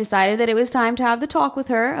 I decided that it was time to have the talk with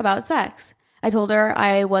her about sex. I told her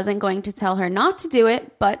I wasn't going to tell her not to do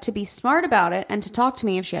it, but to be smart about it and to talk to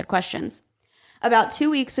me if she had questions. About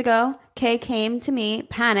 2 weeks ago, Kay came to me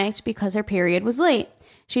panicked because her period was late.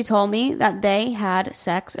 She told me that they had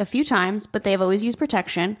sex a few times, but they've always used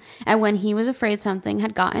protection, and when he was afraid something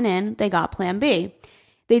had gotten in, they got Plan B.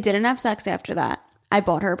 They didn't have sex after that. I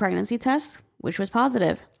bought her a pregnancy test, which was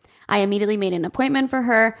positive. I immediately made an appointment for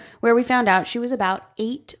her where we found out she was about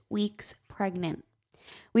 8 weeks pregnant.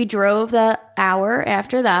 We drove the hour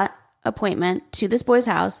after that appointment to this boy's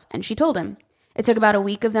house, and she told him. It took about a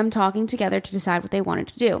week of them talking together to decide what they wanted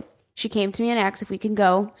to do. She came to me and asked if we could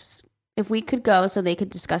go so they could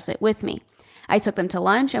discuss it with me. I took them to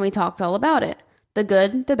lunch and we talked all about it. The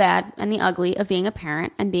good, the bad, and the ugly of being a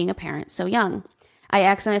parent and being a parent so young. I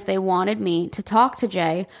asked them if they wanted me to talk to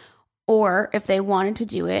Jay or if they wanted to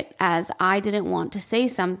do it as I didn't want to say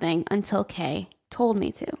something until Kay told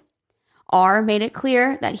me to. R made it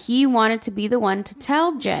clear that he wanted to be the one to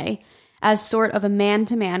tell Jay as sort of a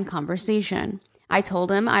man-to-man conversation. I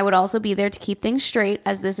told him I would also be there to keep things straight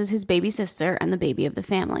as this is his baby sister and the baby of the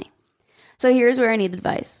family. So here's where I need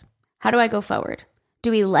advice. How do I go forward?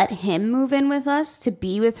 Do we let him move in with us to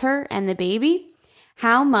be with her and the baby?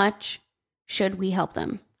 How much should we help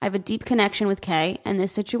them? I have a deep connection with Kay and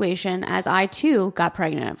this situation as I too got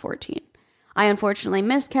pregnant at 14. I unfortunately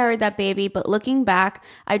miscarried that baby, but looking back,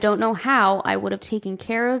 I don't know how I would have taken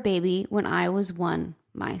care of baby when I was 1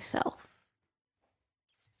 myself.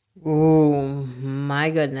 Oh, my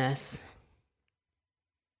goodness.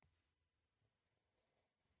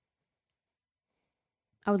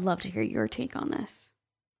 I would love to hear your take on this.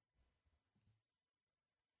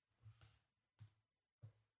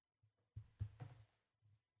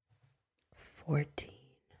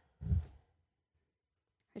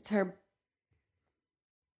 It's her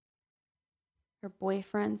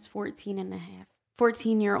boyfriend's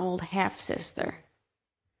 14-year-old half-sister.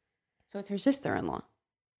 So it's her sister-in-law.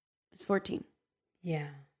 It's 14. Yeah.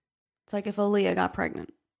 It's like if Aaliyah got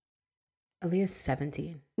pregnant. Aaliyah's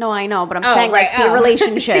 17. No, I know, but I'm saying like the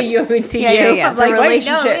relationship. to you. Yeah. I'm The like,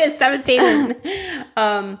 relationship. Wait, no, Aaliyah's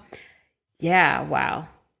 17. Yeah, wow.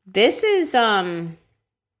 This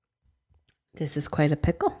is quite a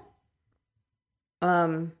pickle.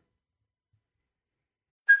 Hey,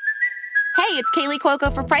 Hey, it's Kaylee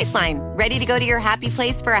Cuoco for Priceline. Ready to go to your happy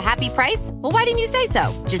place for a happy price? Well, why didn't you say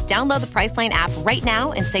so? Just download the Priceline app right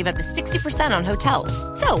now and save up to 60% on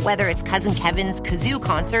hotels. So whether it's Cousin Kevin's Kazoo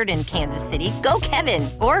Concert in Kansas City, go Kevin,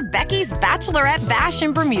 or Becky's Bachelorette Bash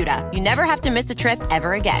in Bermuda, you never have to miss a trip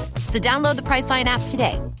ever again. So download the Priceline app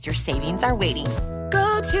today. Your savings are waiting.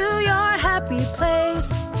 Go to your happy place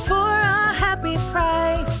for a happy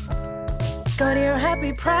price. Go to your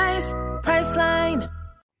happy price, Priceline.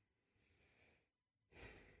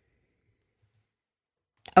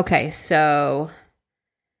 Okay, so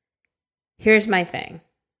here's my thing.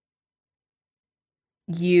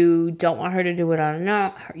 You don't want her to do it on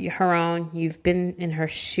her own. You've been in her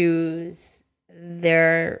shoes.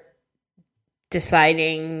 They're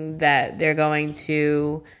deciding that they're going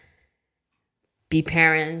to be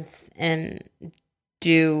parents and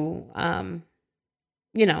do,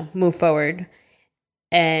 move forward.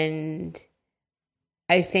 And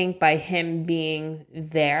I think by him being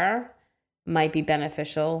there might be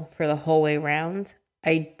beneficial for the whole way around.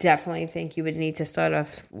 I definitely think you would need to start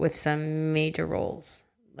off with some major roles.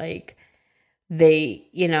 Like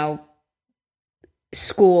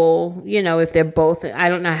school, if they're both, I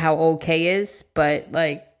don't know how old Kay is, but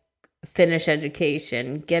like finish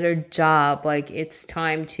education, get a job. Like it's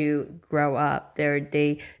time to grow up.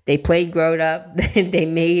 They played grown up. they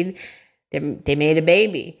made a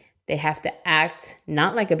baby. They have to act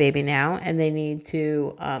not like a baby now, and they need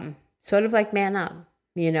to sort of like man up,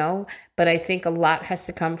 but I think a lot has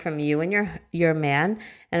to come from you and your man.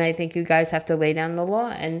 And I think you guys have to lay down the law,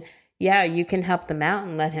 and yeah, you can help them out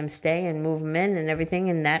and let him stay and move him in and everything.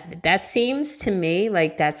 And that seems to me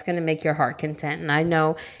like that's going to make your heart content. And I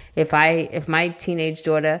know if my teenage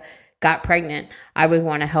daughter got pregnant, I would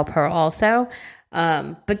want to help her also.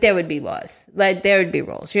 But there would be laws, like there would be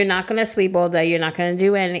rules. You're not going to sleep all day. You're not going to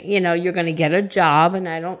do any, you're going to get a job. And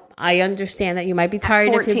I understand that you might be tired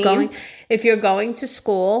if you're going to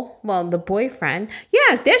school. Well, the boyfriend,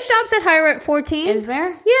 yeah, there's jobs that hire at 14. Is there?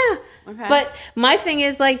 Yeah. Okay. But my thing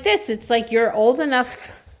is like this, it's like you're old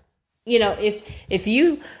enough, if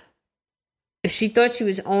she thought she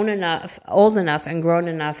was old enough and grown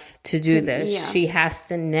enough to do this, she has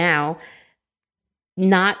to now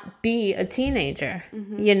not be a teenager,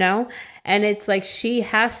 and it's like she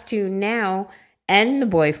has to now end the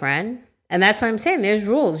boyfriend. And that's what I'm saying. There's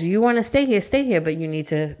rules. You want to stay here, but you need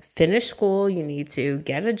to finish school. You need to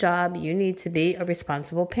get a job. You need to be a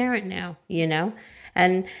responsible parent now,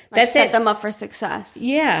 and that's set them up for success.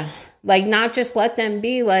 Yeah. Like not just let them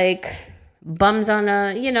be like bums on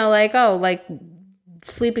a, like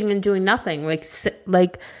sleeping and doing nothing,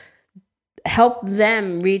 like help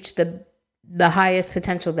them reach the highest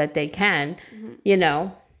potential that they can,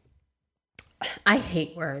 I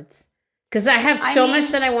hate words because I have so much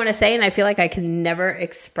that I want to say, and I feel like I can never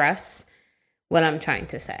express what I'm trying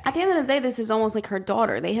to say. At the end of the day, this is almost like her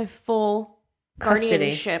daughter. They have full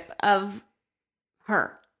guardianship of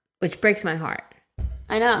her. Which breaks my heart.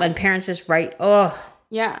 I know. When parents just write, oh.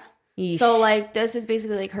 Yeah. Yeesh. So, like, this is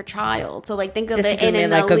basically like her child. So, like, think of this it in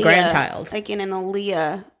an like Aaliyah, a grandchild. like in an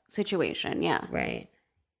Aaliyah situation, yeah. Right.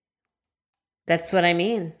 That's what I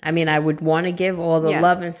mean. I mean, I would want to give all the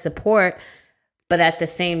love and support, but at the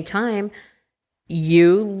same time,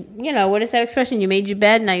 what is that expression? You made your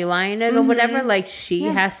bed, now you lie in it or whatever. Like, she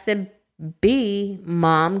has to be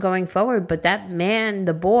mom going forward. But that man,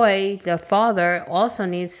 the boy, the father also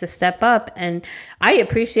needs to step up. And I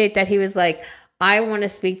appreciate that he was like, I want to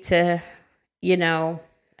speak to,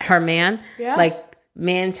 her man. Yeah. Like,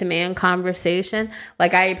 man-to-man conversation.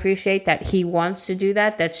 Like, I appreciate that he wants to do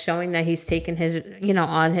that. That's showing that he's taken his,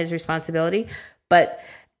 on his responsibility. But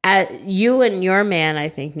you and your man, I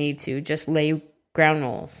think, need to just lay ground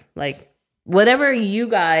rules. Like, whatever you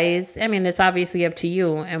guys, I mean, it's obviously up to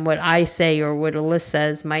you. And what I say or what Alyssa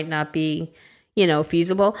says might not be,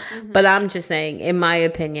 feasible. Mm-hmm. But I'm just saying, in my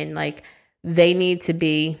opinion, like, they need to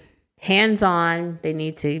be hands-on. They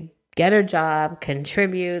need to get a job,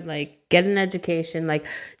 contribute, like, get an education, like,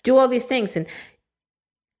 do all these things. And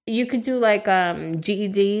you could do like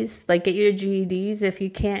GEDs, like get your GEDs if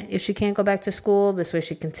she can't go back to school. This way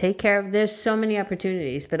she can take care of. There's so many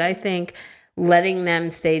opportunities, but I think letting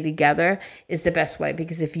them stay together is the best way,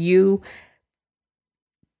 because if you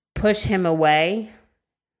push him away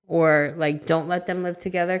or like don't let them live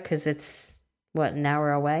together because it's an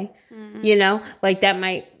hour away,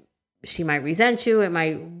 like she might resent you. It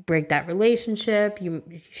might break that relationship.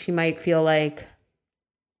 She might feel like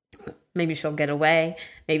maybe she'll get away.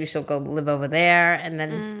 Maybe she'll go live over there and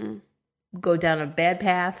then go down a bad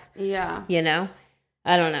path. Yeah.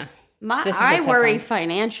 I don't know. I worry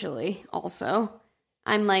financially also.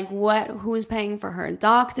 I'm like, who's paying for her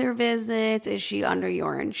doctor visits? Is she under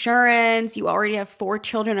your insurance? You already have 4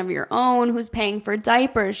 children of your own. Who's paying for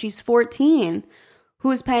diapers? She's 14.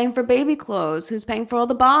 Who's paying for baby clothes? Who's paying for all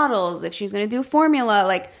the bottles? If she's going to do formula,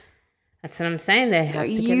 like, that's what I'm saying. They have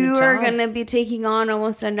to get a job. You are going to be taking on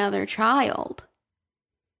almost another child.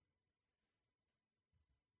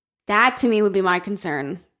 That to me would be my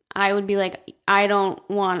concern. I would be like, I don't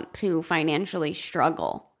want to financially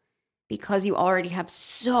struggle because you already have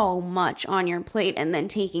so much on your plate, and then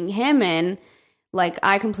taking him in, like,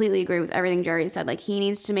 I completely agree with everything Jerry said. Like, he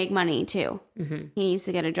needs to make money too. Mm-hmm. He needs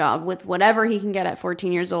to get a job with whatever he can get at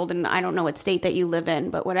 14 years old. And I don't know what state that you live in,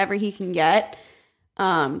 but whatever he can get,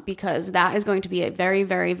 because that is going to be a very,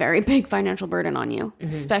 very, very big financial burden on you,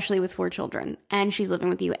 especially with 4 children. And she's living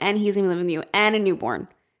with you, and he's going to be living with you, and a newborn.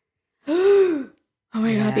 Oh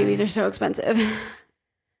my God, babies are so expensive.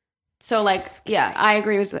 So, like, yeah, I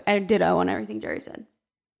agree with ditto on everything Jerry said.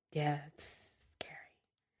 Yeah, it's scary.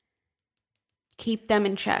 Keep them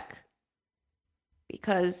in check.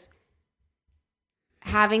 Because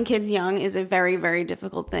having kids young is a very, very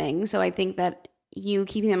difficult thing. So I think that you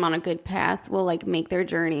keeping them on a good path will, like, make their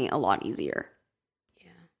journey a lot easier. Yeah.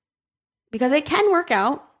 Because it can work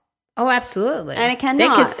out. Oh, absolutely. And it can They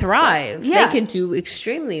not. could thrive. Yeah. They could do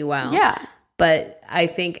extremely well. Yeah. But I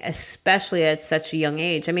think especially at such a young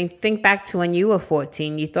age, I mean, think back to when you were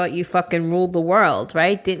 14. You thought you fucking ruled the world,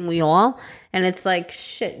 right? Didn't we all? And it's like,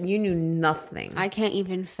 shit, you knew nothing. I can't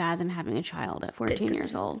even fathom having a child at 14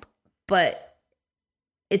 years old. But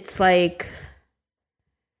it's like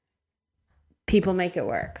people make it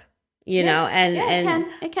work, you know? And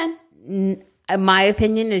it can. My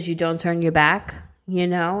opinion is you don't turn your back. You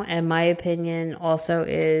know, and my opinion also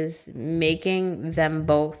is making them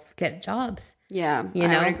both get jobs. Yeah, you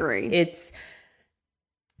know? I would agree.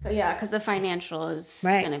 But yeah, because the financial is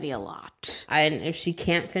going to be a lot. And if she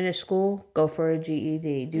can't finish school, go for a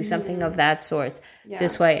GED. Do something of that sort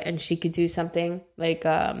this way. And she could do something like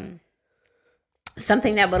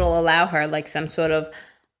something that would allow her like some sort of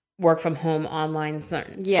work from home online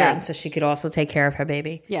certain, so she could also take care of her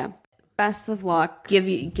baby. Yeah. Best of luck.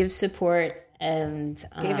 Give support. And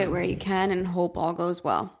give it where you can and hope all goes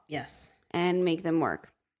well. Yes. And make them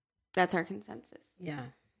work. That's our consensus. Yeah.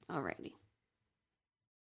 Alrighty.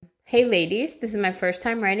 Hey ladies, this is my first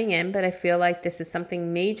time writing in, but I feel like this is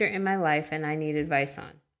something major in my life and I need advice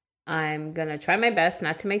on. I'm going to try my best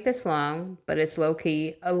not to make this long, but it's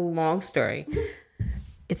low-key a long story.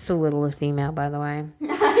 It's the littlest email, by the way.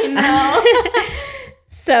 I know.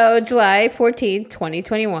 So, July 14th,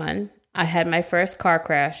 2021. I had my first car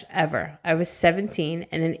crash ever. I was 17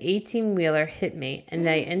 and an 18-wheeler hit me and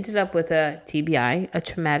I ended up with a TBI, a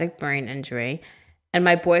traumatic brain injury. And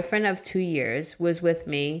my boyfriend of 2 years was with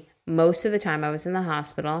me most of the time I was in the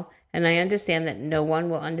hospital. And I understand that no one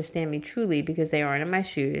will understand me truly because they aren't in my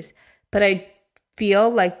shoes. But I feel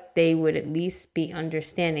like they would at least be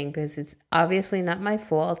understanding because it's obviously not my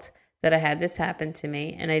fault that I had this happen to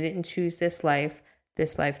me. And I didn't choose this life.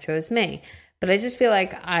 This life chose me. But I just feel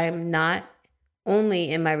like I'm not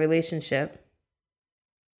only in my relationship,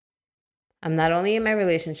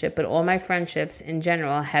 but all my friendships in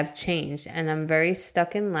general have changed. And I'm very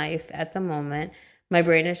stuck in life at the moment. My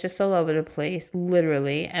brain is just all over the place,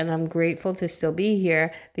 literally. And I'm grateful to still be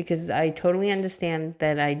here because I totally understand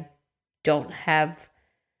that I don't have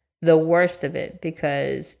the worst of it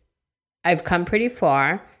because I've come pretty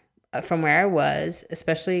far from where I was,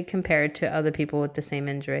 especially compared to other people with the same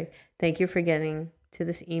injury. Thank you for getting to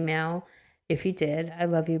this email. If you did, I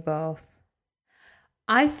love you both.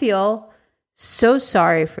 I feel so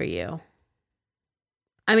sorry for you.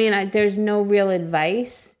 I mean, there's no real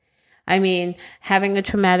advice. I mean, having a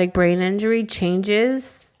traumatic brain injury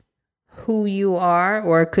changes who you are,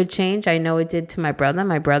 or it could change. I know it did to my brother.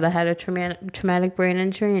 My brother had a traumatic brain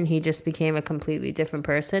injury, and he just became a completely different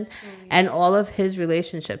person. Mm-hmm. And all of his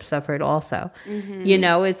relationships suffered also. Mm-hmm. You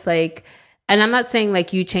know, it's like, and I'm not saying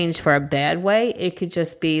like you changed for a bad way. It could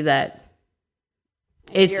just be that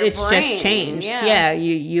it's just changed. Yeah,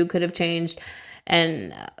 you could have changed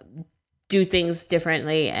and do things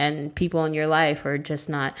differently, and people in your life are just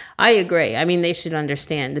not. I agree. I mean, they should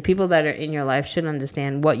understand. The people that are in your life should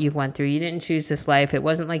understand what you've went through. You didn't choose this life. It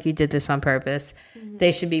wasn't like you did this on purpose. Mm-hmm.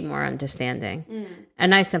 They should be more understanding. Mm-hmm.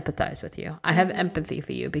 And I sympathize with you. I have empathy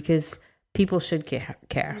for you because people should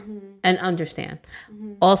care and understand.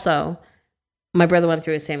 Mm-hmm. Also, my brother went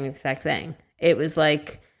through the same exact thing. It was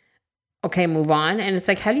like, okay, move on. And it's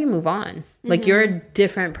like, how do you move on? Mm-hmm. Like, you're a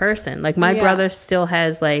different person. Like, my brother still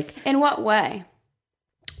has, like... In what way?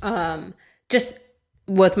 Just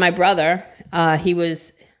with my brother, he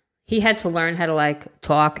he had to learn how to like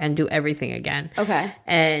talk and do everything again. Okay.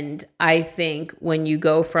 And I think when you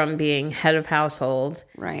go from being head of household,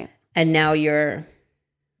 right, and now you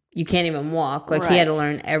can't even walk, like he had to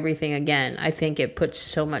learn everything again. I think it puts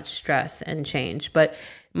so much stress and change. But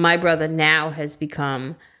my brother now has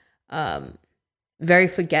become very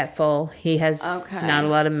forgetful. He has not a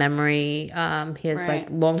lot of memory. He has like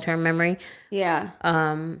long-term memory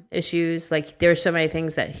issues. Like there's so many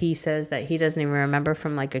things that he says that he doesn't even remember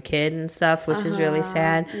from like a kid and stuff, which is really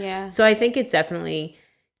sad. Yeah. So I think it's definitely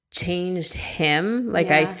changed him.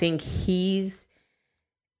 Like I think he's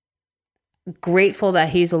grateful that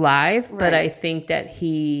he's alive, but I think that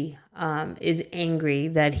he is angry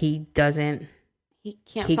that he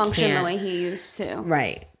can't function the way he used to.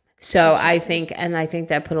 Right. So I think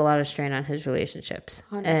that put a lot of strain on his relationships.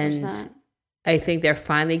 100%. And I think they're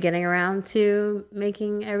finally getting around to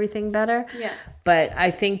making everything better. Yeah. But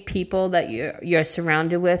I think people that you're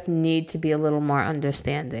surrounded with need to be a little more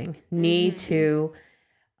understanding, need to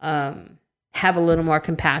have a little more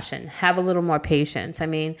compassion, have a little more patience. I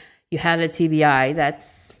mean, you had a TBI,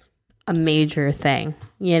 that's a major thing,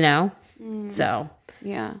 you know? So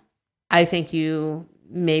yeah, I think you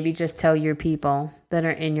maybe just tell your people that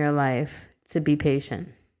are in your life to be patient.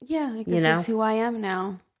 Yeah, like this is who I am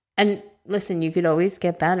now. And listen, you could always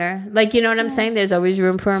get better. Like, you know what I'm saying? There's always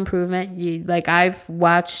room for improvement.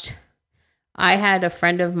 I had a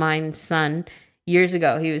friend of mine's son years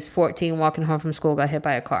ago. He was 14, walking home from school, got hit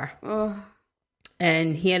by a car. Ugh.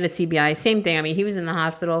 And he had a TBI. Same thing. I mean, he was in the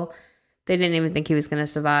hospital. They didn't even think he was going to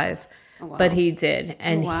survive. Oh, wow. But he did.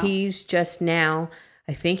 And he's just now,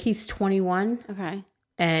 I think he's 21. Okay.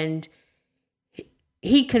 And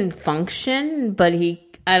he can function, but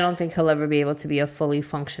I don't think he'll ever be able to be a fully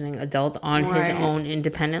functioning adult on his own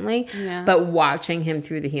independently. Yeah. But watching him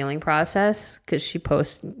through the healing process,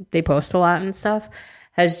 because they post a lot and stuff,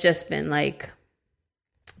 has just been like,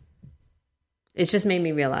 it's just made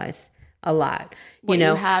me realize a lot. What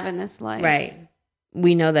you have in this life. Right.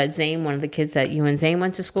 We know that Zane, one of the kids that you and Zane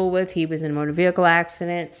went to school with, he was in a motor vehicle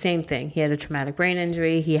accident. Same thing. He had a traumatic brain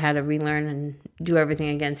injury. He had to relearn and do everything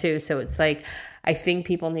again, too. So it's like, I think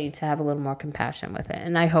people need to have a little more compassion with it.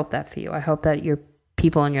 And I hope that for you. I hope that your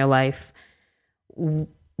people in your life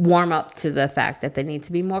warm up to the fact that they need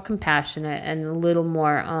to be more compassionate and a little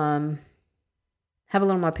more, have a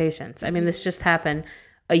little more patience. I mean, this just happened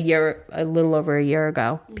a little over a year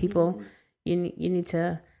ago. Mm-hmm. People, you need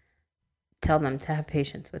to tell them to have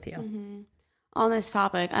patience with you. Mm-hmm. On this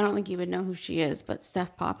topic, I don't think you would know who she is, but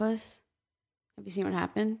Steph Pappas. Have you seen what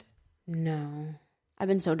happened? No. I've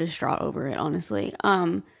been so distraught over it, honestly.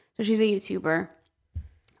 So she's a YouTuber.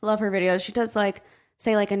 Love her videos. She does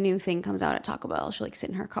say a new thing comes out at Taco Bell. She'll sit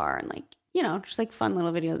in her car and just fun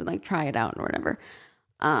little videos and try it out or whatever.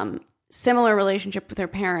 Similar relationship with her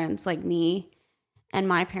parents, like me and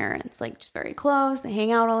my parents, just very close. They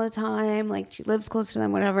hang out all the time. She lives close to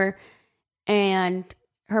them, whatever. And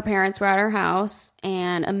her parents were at her house,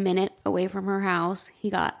 and a minute away from her house, he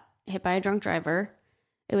got hit by a drunk driver.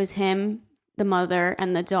 It was him, the mother,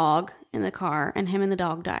 and the dog in the car, and him and the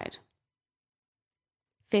dog died.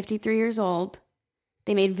 53 years old.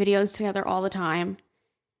 They made videos together all the time.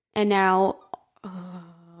 And now,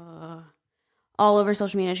 all over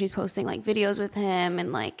social media, she's posting, videos with him,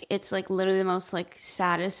 and, it's, literally the most,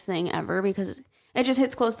 saddest thing ever, because it just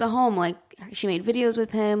hits close to home. She made videos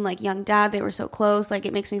with him, young dad. They were so close.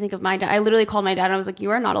 It makes me think of my dad. I literally called my dad and I was like, you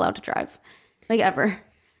are not allowed to drive. Ever.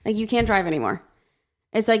 You can't drive anymore.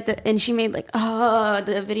 It's and she made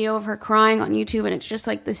the video of her crying on YouTube, and it's just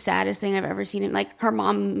the saddest thing I've ever seen. And her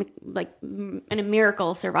mom, in a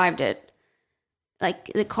miracle, survived it.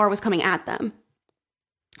 The car was coming at them.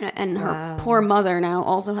 And her poor mother now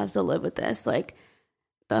also has to live with this.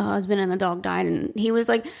 The husband and the dog died, and he was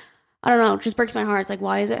I don't know, it just breaks my heart. It's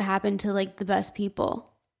why does it happen to the best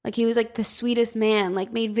people? He was the sweetest man,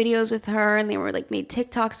 made videos with her, and they were made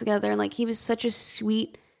TikToks together, and he was such a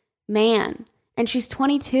sweet man. And she's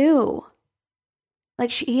 22.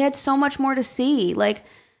 He had so much more to see.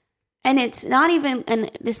 And it's not even, and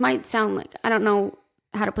this might sound I don't know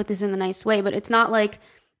how to put this in the nice way, but it's not I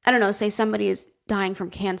don't know, say somebody is dying from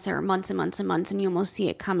cancer months and months and months, and you almost see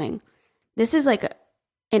it coming. This is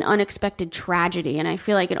an unexpected tragedy, and I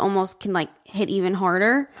feel it almost can hit even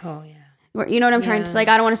harder. Oh yeah. You know what I'm trying to I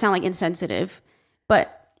don't want to sound insensitive,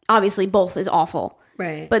 but obviously both is awful.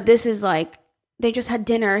 Right. But this is they just had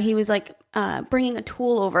dinner. He was bringing a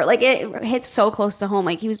tool over. It hits so close to home.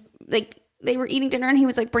 He was they were eating dinner, and he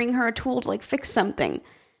was bringing her a tool to fix something.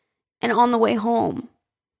 And on the way home,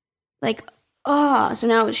 so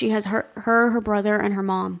now she has her brother and her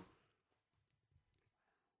mom.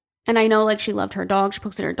 And I know, like, she loved her dog. She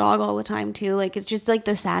posted her dog all the time, too. Like, it's just, like,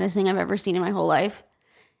 the saddest thing I've ever seen in my whole life.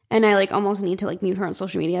 And I, like, almost need to, like, mute her on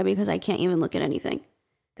social media because I can't even look at anything.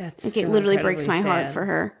 That's like, so it literally breaks my sad. heart for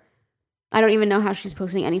her. I don't even know how she's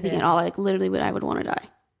posting anything at all. Like, literally, I would want to die.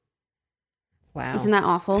 Wow. Isn't that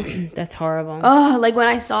awful? That's horrible. Oh, like, when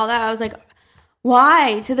I saw that, I was like,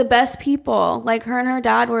 why? To the best people. Like, her and her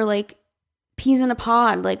dad were, like, peas in a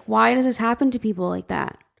pod. Like, why does this happen to people like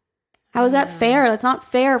that? How is that fair? That's not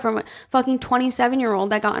fair from a fucking 27-year-old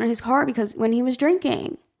that got in his car because when he was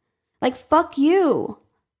drinking. Like, fuck you.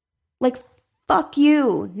 Like, fuck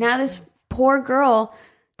you. Now this poor girl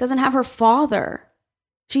doesn't have her father.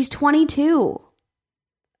 She's 22.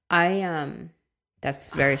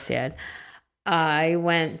 That's very sad. I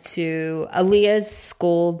went to Aaliyah's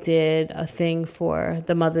school, did a thing for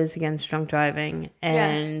the Mothers Against Drunk Driving.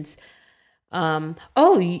 And yes.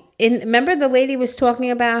 Remember the lady was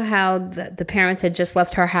talking about how the parents had just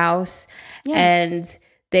left her house and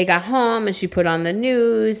they got home and she put on the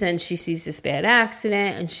news and she sees this bad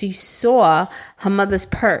accident and she saw her mother's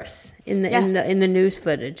purse in the news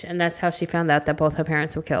footage, and that's how she found out that both her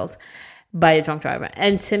parents were killed by a drunk driver.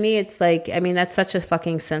 And to me, it's like, I mean, that's such a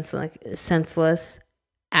fucking senseless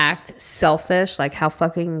act, selfish. Like, how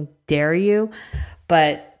fucking dare you?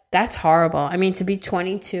 But that's horrible. I mean, to be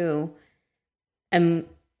 22. And,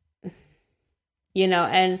 you know,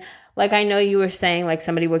 and like, I know you were saying like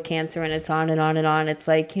somebody with cancer and it's on and on and on. It's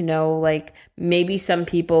like, you know, like maybe some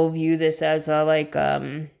people view this as a like,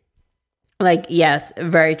 yes,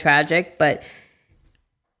 very tragic, but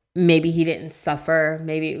maybe he didn't suffer.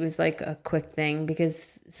 Maybe it was like a quick thing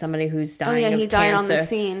because somebody who's dying of he died cancer, on the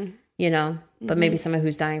scene. You know, but maybe somebody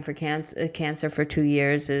who's dying for cancer for 2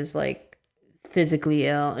 years is like physically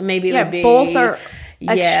ill. And maybe it would be both are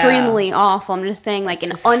extremely awful. I'm just saying, like,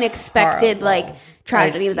 an unexpected horrible. Like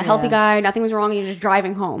tragedy. Like, he was a healthy guy, nothing was wrong, he was just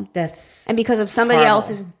driving home. And because of somebody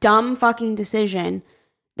else's dumb fucking decision,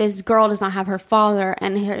 this girl does not have her father,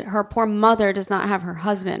 and her poor mother does not have her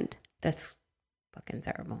husband. That's fucking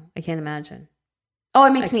terrible. I can't imagine. Oh,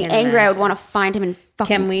 it makes me angry. I would want to find him and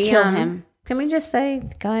fucking kill him. Can we just say,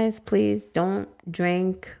 guys, please don't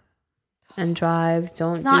drink and drive.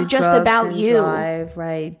 Don't. It's not just about you. Drive,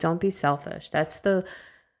 right? Don't be selfish. That's the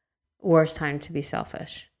worst time to be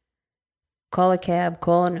selfish. Call a cab.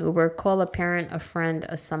 Call an Uber. Call a parent, a friend,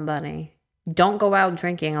 a somebody. Don't go out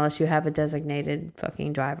drinking unless you have a designated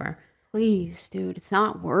fucking driver. Please, dude. It's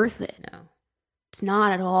not worth it. No. It's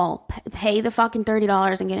not at all. Pay the fucking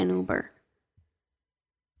 $30 and get an Uber.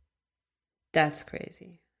 That's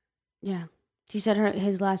crazy. Yeah. She said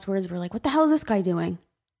his last words were like, what the hell is this guy doing?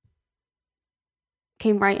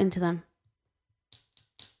 Came right into them.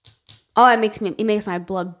 Oh, it makes my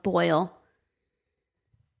blood boil.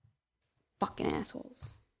 Fucking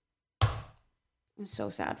assholes. I'm so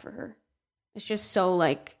sad for her. It's just so,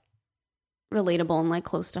 like, relatable and, like,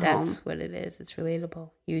 close to home. That's what it is. It's relatable.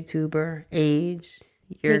 YouTuber, age,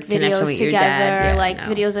 your make videos together,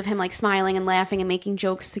 videos of him, like, smiling and laughing and making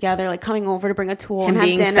jokes together, like, coming over to bring a tool and have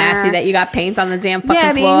dinner. Being sassy that you got paint on the damn fucking floor.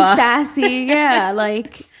 Yeah, being sassy. Yeah,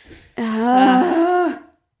 like... God.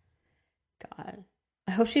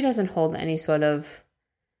 I hope she doesn't hold any sort of...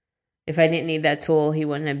 If I didn't need that tool, he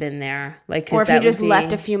wouldn't have been there. Like, or if he just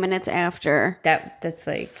left a few minutes after. That's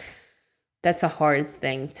like... That's a hard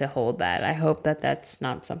thing to hold that. I hope that that's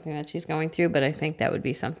not something that she's going through, but I think that would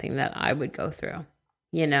be something that I would go through,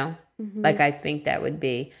 you know? Mm-hmm. Like, I think that would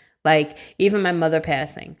be, like, even my mother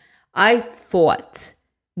passing. I fought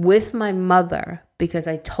with my mother because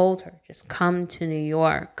I told her, just come to New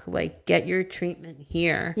York, like, get your treatment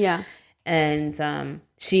here. Yeah. And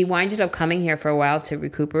she winded up coming here for a while to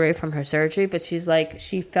recuperate from her surgery, but she's like,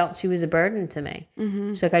 she felt she was a burden to me.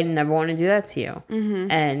 Mm-hmm. She's like, I never want to do that to you. Mm-hmm.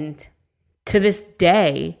 And... to this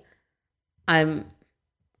day, I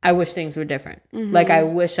wish things were different. Mm-hmm. Like, I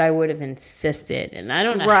wish I would have insisted. And I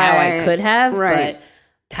don't know how I could have, but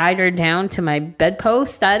tied her down to my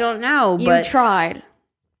bedpost. I don't know. You tried.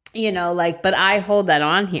 You know, like, but I hold that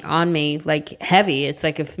on me, like, heavy. It's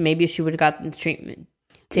like if maybe she would have gotten the treatment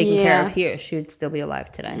taken care of here, she would still be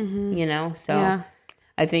alive today. Mm-hmm. You know? So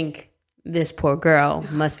I think... this poor girl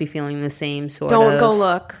must be feeling the same sort of... Don't go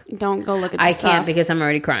look at the I stuff. can't because I'm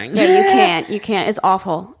already crying. Yeah, you can't. It's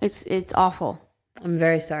awful. It's awful. I'm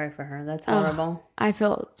very sorry for her. That's horrible. I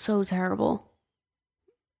feel so terrible.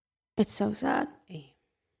 It's so sad.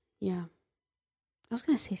 Yeah. I was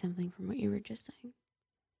going to say something from what you were just saying.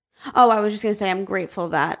 Oh, I was just going to say I'm grateful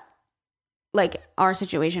that, like, our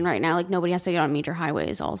situation right now, like, nobody has to get on major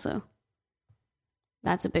highways also.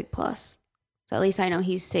 That's a big plus. So at least I know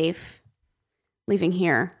he's safe leaving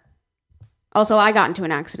here. Also, I got into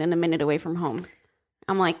an accident a minute away from home.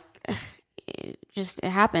 I'm like, it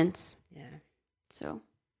happens. Yeah. So,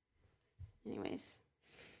 anyways,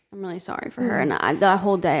 I'm really sorry for her. And the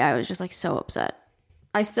whole day, I was just like so upset.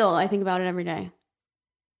 I think about it every day.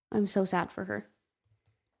 I'm so sad for her.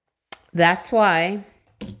 That's why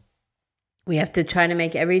we have to try to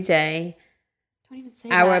make every day don't even say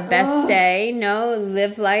our that. best day. No,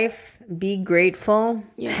 live life, be grateful,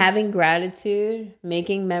 Yeah. having gratitude,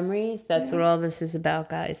 making memories. That's what all this is about,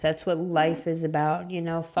 guys. That's what life is about.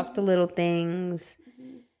 Fuck the little things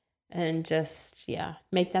and just,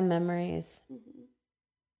 make them memories.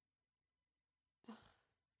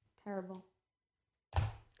 Terrible.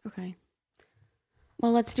 Okay.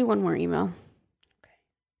 Well, let's do one more email. Okay.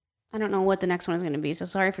 I don't know what the next one is going to be, so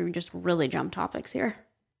sorry if we just really jump topics here.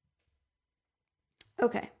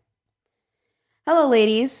 Okay. Hello,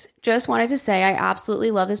 ladies. Just wanted to say I absolutely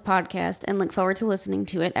love this podcast and look forward to listening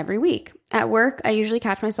to it every week. At work, I usually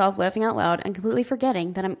catch myself laughing out loud and completely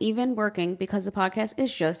forgetting that I'm even working because the podcast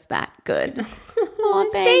is just that good. Aw,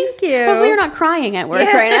 thanks. Thank you. Hopefully you're not crying at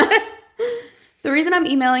work right now. The reason I'm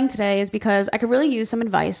emailing today is because I could really use some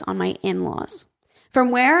advice on my in-laws. From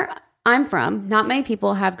where I'm from, not many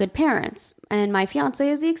people have good parents, and my fiance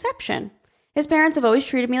is the exception. His parents have always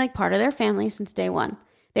treated me like part of their family since day one.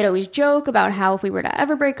 They'd always joke about how if we were to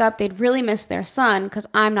ever break up, they'd really miss their son because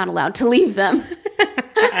I'm not allowed to leave them.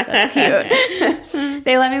 That's cute.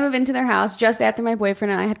 They let me move into their house just after my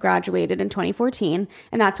boyfriend and I had graduated in 2014,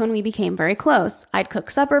 and that's when we became very close. I'd cook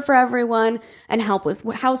supper for everyone and help with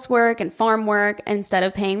housework and farm work instead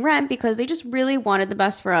of paying rent because they just really wanted the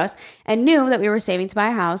best for us and knew that we were saving to buy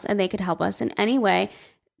a house and they could help us in any way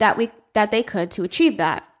that they could to achieve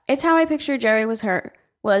that. It's how I picture Jerry was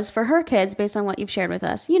for her kids based on what you've shared with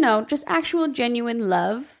us. Just actual genuine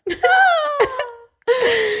love.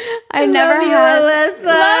 I never had Alyssa.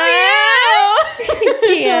 love you.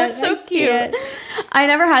 Can't, So cute. I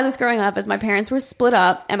never had this growing up as my parents were split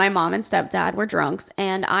up and my mom and stepdad were drunks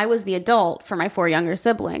and I was the adult for my 4 younger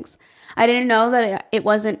siblings. I didn't know that it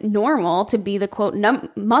wasn't normal to be the quote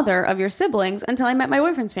mother of your siblings until I met my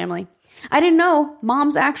boyfriend's family. I didn't know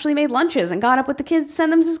moms actually made lunches and got up with the kids to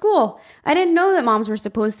send them to school. I didn't know that moms were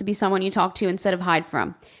supposed to be someone you talk to instead of hide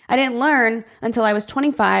from. I didn't learn until I was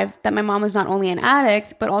 25 that my mom was not only an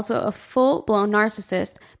addict, but also a full-blown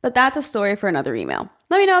narcissist. But that's a story for another email.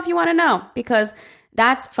 Let me know if you want to know, because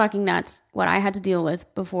that's fucking nuts what I had to deal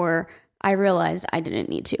with before I realized I didn't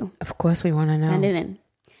need to. Of course we want to know. Send it in.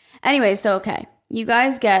 Anyway, so okay. You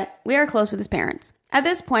guys we are close with his parents. At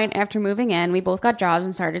this point, after moving in, we both got jobs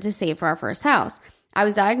and started to save for our first house. I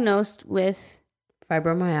was diagnosed with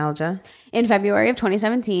fibromyalgia in February of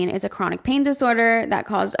 2017. It's a chronic pain disorder that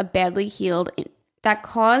caused by a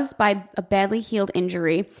badly healed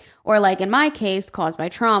injury, or like in my case, caused by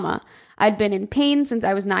trauma. I'd been in pain since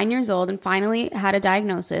I was 9 years old and finally had a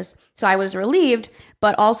diagnosis, so I was relieved,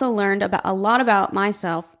 but also learned a lot about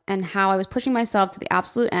myself and how I was pushing myself to the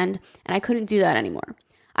absolute end, and I couldn't do that anymore.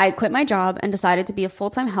 I had quit my job and decided to be a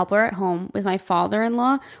full-time helper at home with my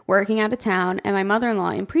father-in-law working out of town, and my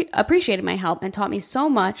mother-in-law appreciated my help and taught me so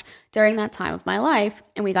much during that time of my life,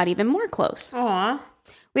 and we got even more close. Aww.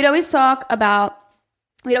 We'd always talk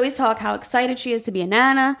how excited she is to be a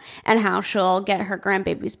nana and how she'll get her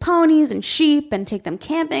grandbabies ponies and sheep and take them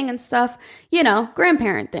camping and stuff,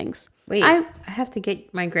 grandparent things. Wait, I have to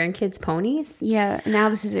get my grandkids ponies? Yeah, now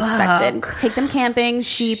this is expected. Take them camping,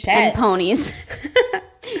 sheep, and ponies.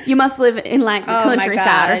 You must live in like the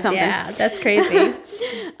countryside or something. Yeah, that's crazy.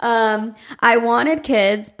 I wanted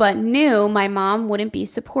kids, but knew my mom wouldn't be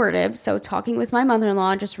supportive. So talking with my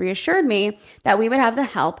mother-in-law just reassured me that we would have the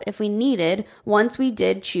help if we needed once we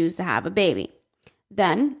did choose to have a baby.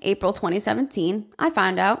 Then, April 2017, I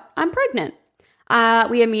found out I'm pregnant.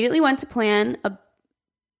 We immediately went to plan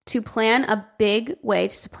a big way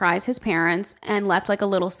to surprise his parents and left like a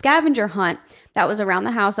little scavenger hunt that was around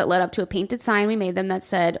the house that led up to a painted sign we made them that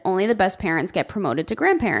said, "Only the best parents get promoted to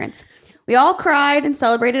grandparents." We all cried and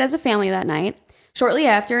celebrated as a family that night. Shortly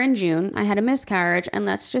after, in June, I had a miscarriage, and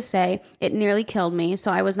let's just say it nearly killed me.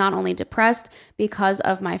 So I was not only depressed because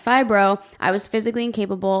of my fibro, I was physically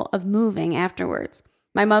incapable of moving afterwards.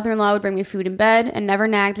 My mother-in-law would bring me food in bed and never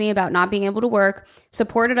nagged me about not being able to work,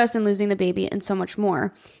 supported us in losing the baby, and so much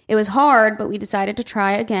more. It was hard, but we decided to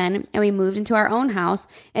try again, and we moved into our own house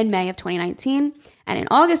in May of 2019. And in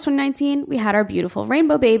August 2019, we had our beautiful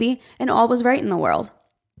rainbow baby, and all was right in the world.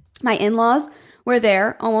 My in-laws were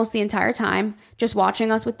there almost the entire time, just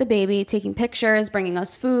watching us with the baby, taking pictures, bringing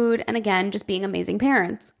us food, and again, just being amazing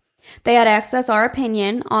parents. They had asked us our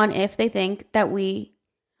opinion on if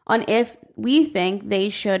we think they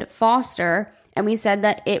should foster And we said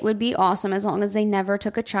that it would be awesome as long as they never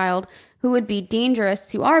took a child who would be dangerous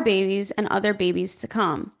to our babies and other babies to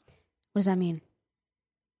come. What does that mean?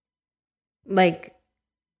 Like,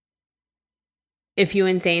 if you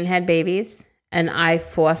and Zane had babies and I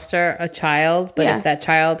foster a child, but if that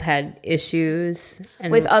child had issues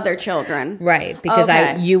with other children, right? Because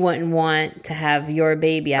you wouldn't want to have your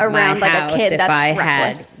baby at around my like house a kid if that's I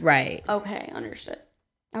reckless. had right. Okay, understood.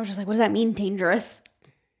 I was just like, what does that mean, dangerous?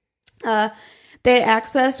 They had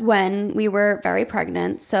access when we were very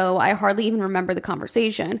pregnant, so I hardly even remember the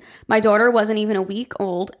conversation. My daughter wasn't even a week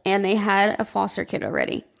old, and they had a foster kid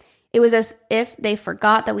already. It was as if they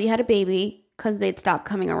forgot that we had a baby because they'd stopped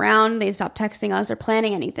coming around, they stopped texting us or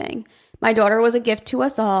planning anything. My daughter was a gift to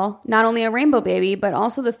us all, not only a rainbow baby, but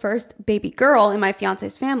also the first baby girl in my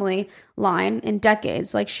fiance's family line in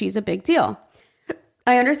decades. Like, she's a big deal.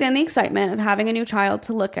 I understand the excitement of having a new child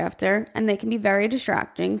to look after, and they can be very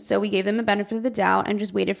distracting, so we gave them the benefit of the doubt and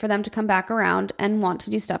just waited for them to come back around and want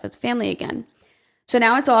to do stuff as a family again. So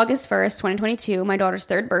now it's August 1st, 2022. My daughter's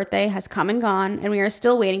third birthday has come and gone, and we are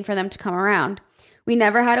still waiting for them to come around. We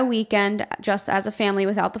never had a weekend just as a family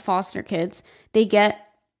without the foster kids. They get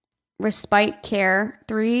respite care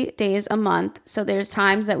 3 days a month, so there's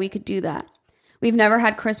times that we could do that. We've never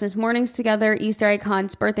had Christmas mornings together, Easter egg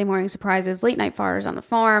hunts, birthday morning surprises, late night fires on the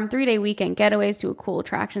farm, 3-day weekend getaways to cool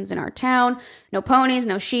attractions in our town, no ponies,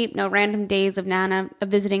 no sheep, no random days of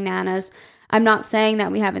visiting nanas. I'm not saying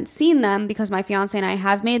that we haven't seen them because my fiance and I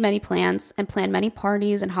have made many plans and planned many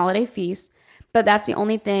parties and holiday feasts, but that's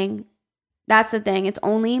the thing. It's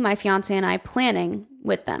only my fiance and I planning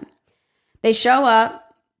with them. They show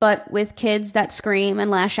up, but with kids that scream and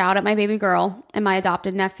lash out at my baby girl and my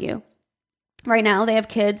adopted nephew. Right now, they have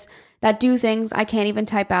kids that do things I can't even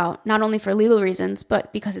type out, not only for legal reasons,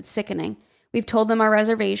 but because it's sickening. We've told them our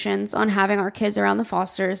reservations on having our kids around the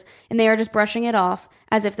fosters, and they are just brushing it off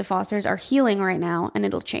as if the fosters are healing right now and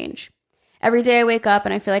it'll change. Every day I wake up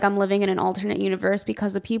and I feel like I'm living in an alternate universe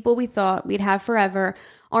because the people we thought we'd have forever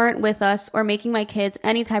aren't with us or making my kids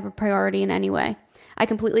any type of priority in any way. I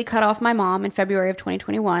completely cut off my mom in February of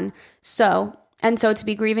 2021, so to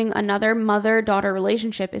be grieving another mother-daughter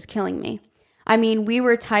relationship is killing me. I mean, we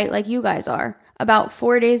were tight like you guys are. About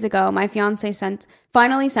 4 days ago, my fiance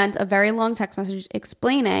finally sent a very long text message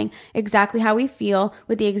explaining exactly how we feel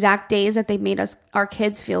with the exact days that they made our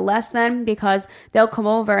kids feel less than, because they'll come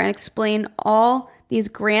over and explain all these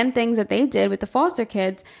grand things that they did with the foster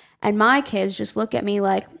kids, and my kids just look at me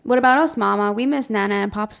like, what about us, Mama? We miss Nana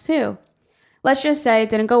and Pops too. Let's just say it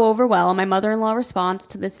didn't go over well. My mother-in-law response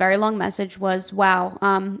to this very long message was, wow,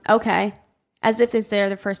 okay, as if they're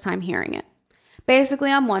the first time hearing it.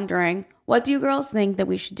 Basically, I'm wondering, what do you girls think that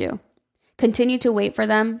we should do? Continue to wait for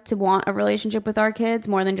them to want a relationship with our kids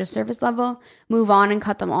more than just surface level? Move on and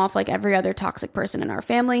cut them off like every other toxic person in our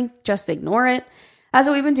family? Just ignore it? That's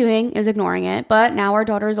what we've been doing, is ignoring it. But now our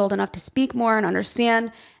daughter is old enough to speak more and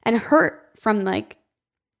understand and hurt from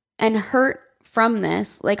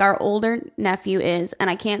this like our older nephew is, and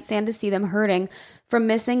I can't stand to see them hurting from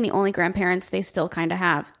missing the only grandparents they still kind of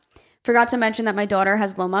have. Forgot to mention that my daughter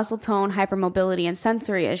has low muscle tone, hypermobility, and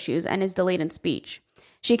sensory issues and is delayed in speech.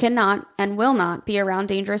 She cannot and will not be around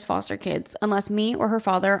dangerous foster kids unless me or her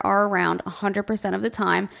father are around 100% of the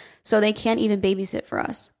time, so they can't even babysit for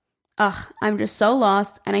us. Ugh, I'm just so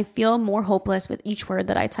lost, and I feel more hopeless with each word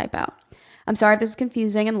that I type out. I'm sorry if this is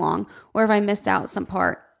confusing and long, or if I missed out some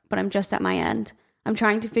part, but I'm just at my end. I'm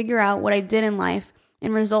trying to figure out what I did in life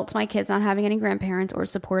and result to my kids not having any grandparents or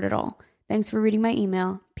support at all. Thanks for reading my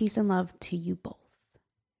email. Peace and love to you both.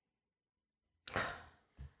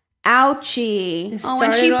 Ouchie. Oh,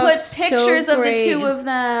 and she put pictures of the two of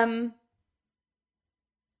them.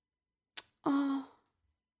 Oh.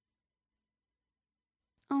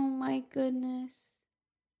 Oh my goodness.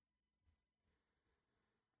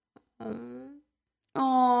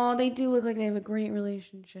 Oh, they do look like they have a great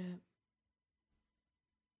relationship.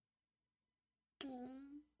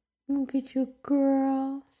 Look at you,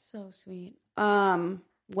 girl. So sweet.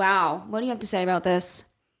 Wow. What do you have to say about this?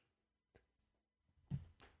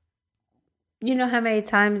 You know how many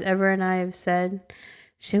times Ever and I have said,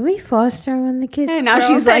 should we foster when the kids And now grow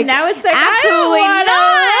she's up? like, And now it's like, absolutely not.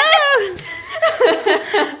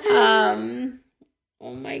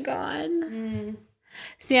 Oh my God.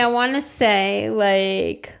 See, I want to say,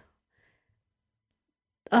 like,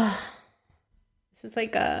 this is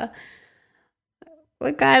like a...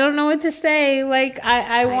 Like, I don't know what to say. Like,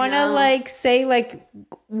 I want to, like, say, like,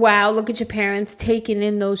 wow, look at your parents taking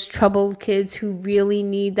in those troubled kids who really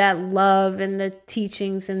need that love and the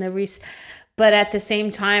teachings and the... But at the same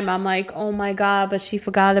time, I'm like, oh, my God, but she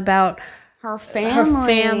forgot about Her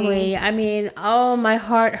family. I mean, oh, my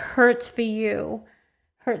heart hurts for you.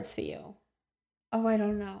 Hurts for you. Oh, I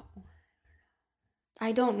don't know.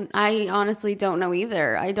 I honestly don't know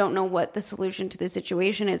either. I don't know what the solution to the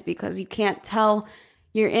situation is, because you can't tell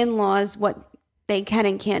your in-laws what they can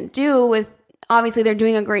and can't do with, obviously they're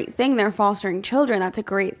doing a great thing. They're fostering children. That's a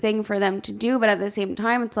great thing for them to do. But at the same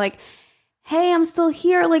time, it's like, hey, I'm still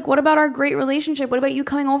here. Like, what about our great relationship? What about you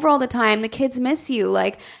coming over all the time? The kids miss you.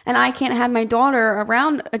 Like, and I can't have my daughter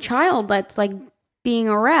around a child that's like being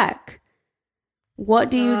a wreck. What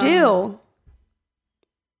do you do?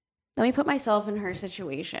 Let me put myself in her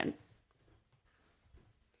situation.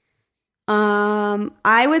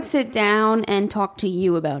 I would sit down and talk to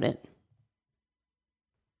you about it.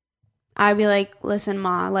 I'd be like, listen,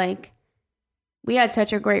 Ma, like, we had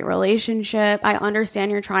such a great relationship. I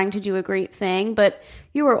understand you're trying to do a great thing, but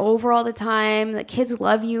you were over all the time. The kids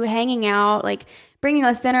love you, hanging out, like bringing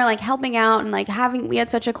us dinner, like helping out, and like we had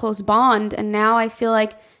such a close bond. And now I feel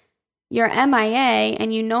like you're MIA,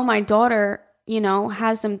 and you know my daughter, you know,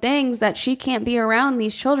 has some things that she can't be around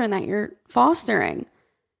these children that you're fostering.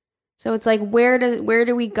 So it's like, where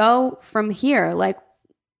do we go from here? Like,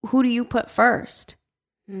 who do you put first?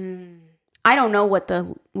 I don't know what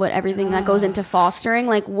everything that goes into fostering.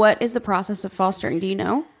 Like, what is the process of fostering? Do you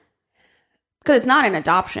know? Because it's not an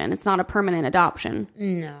adoption. It's not a permanent adoption.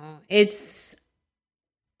 No, it's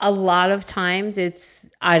a lot of times.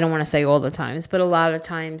 I don't want to say all the times, but a lot of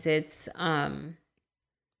times it's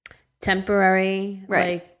temporary.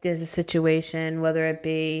 Right. Like, there's a situation, whether it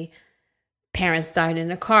be parents died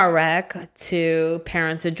in a car wreck, to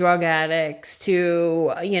parents are drug addicts,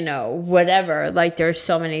 to, you know, whatever. Like, there's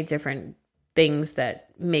so many different things that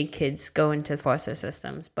make kids go into foster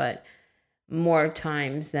systems, but more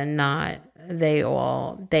times than not,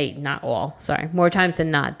 more times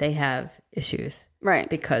than not, they have issues. Right.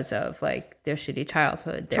 Because of like their shitty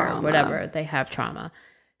childhood, their trauma. whatever, they have trauma.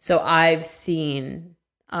 So I've seen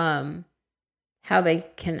how they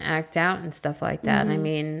can act out and stuff like that. I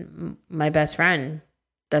mean, my best friend,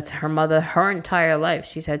 that's her mother, her entire life,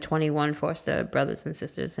 she's had 21 foster brothers and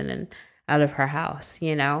sisters in and out of her house,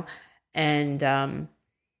 you know? And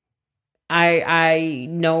I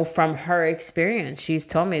know from her experience, she's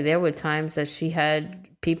told me there were times that she had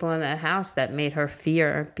people in that house that made her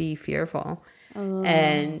be fearful.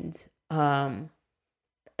 And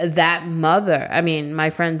that mother, I mean, my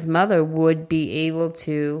friend's mother would be able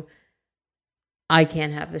to, I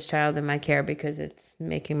can't have this child in my care because it's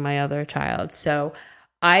making my other child. So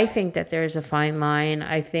I think that there's a fine line.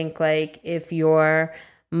 I think, like, if your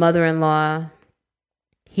mother-in-law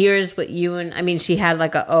here's what she had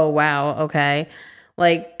like a, oh, wow, okay,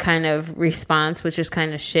 like kind of response, which is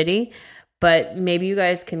kind of shitty, but maybe you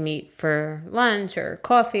guys can meet for lunch or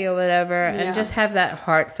coffee or whatever, and just have that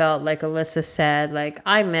heartfelt, like Alyssa said, like,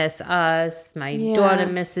 I miss us, my daughter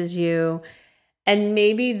misses you. And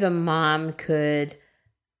maybe the mom could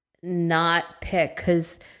not pick,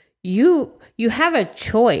 because you have a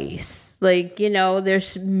choice. Like, you know,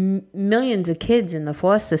 there's millions of kids in the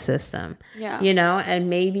foster system, you know, and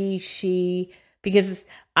maybe because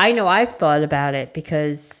I know I've thought about it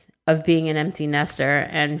because of being an empty nester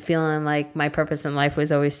and feeling like my purpose in life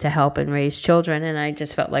was always to help and raise children. And I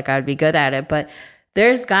just felt like I'd be good at it. But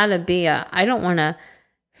there's gotta be I don't want to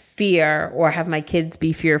fear or have my kids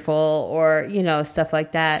be fearful or, you know, stuff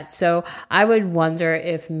like that. So I would wonder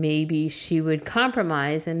if maybe she would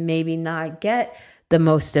compromise and maybe not get the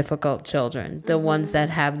most difficult children, the ones that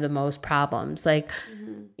have the most problems. Like,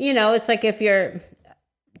 you know, it's like if you're,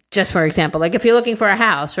 just for example, like if you're looking for a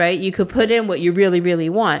house, right, you could put in what you really, really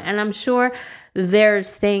want. And I'm sure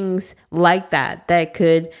there's things like that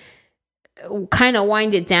could kind of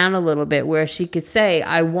wind it down a little bit, where she could say,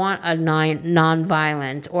 I want a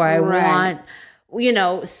non-violent, or I want, you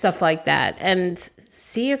know, stuff like that, and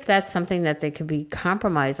see if that's something that they could be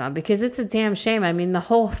compromised on, because it's a damn shame. I mean, the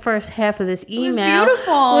whole first half of this email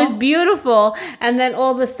was beautiful. And then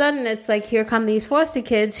all of a sudden it's like, here come these foster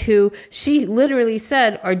kids who she literally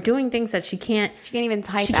said are doing things that she can't even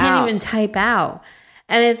type out.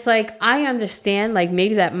 And it's like, I understand, like,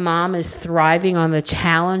 maybe that mom is thriving on the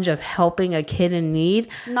challenge of helping a kid in need.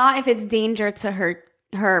 Not if it's danger to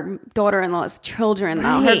her daughter-in-law's children,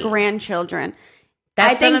 though, her grandchildren.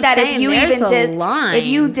 I think that if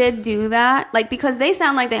you did do that, like, because they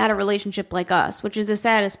sound like they had a relationship like us, which is the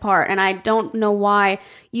saddest part. And I don't know why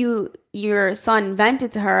your son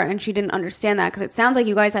vented to her and she didn't understand that, because it sounds like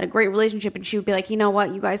you guys had a great relationship and she would be like, you know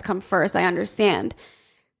what, you guys come first. I understand.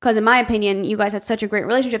 Because in my opinion, you guys had such a great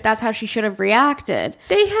relationship. That's how she should have reacted.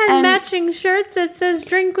 They had matching shirts that says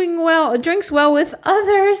drinks well with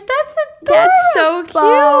others. That's adorable. That's so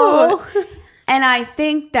cute. And I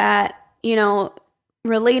think that, you know,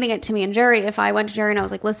 relating it to me and Jerry, if I went to Jerry and I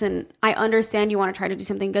was like, listen, I understand you want to try to do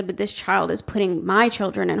something good, but this child is putting my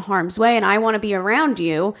children in harm's way and I want to be around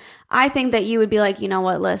you. I think that you would be like, you know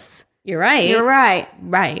what, Liz? You're right. You're right.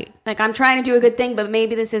 Right. Like, I'm trying to do a good thing, but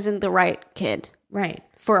maybe this isn't the right kid. Right.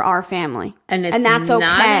 For our family. And that's not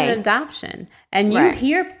okay. an adoption. And you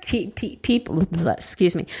hear people,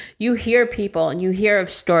 excuse me, you hear people and you hear of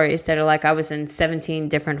stories that are like, I was in 17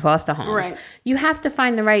 different foster homes. Right. You have to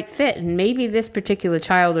find the right fit. And maybe this particular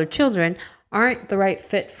child or children aren't the right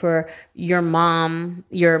fit for your mom,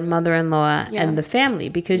 your mother-in-law, and the family.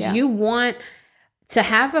 Because you want to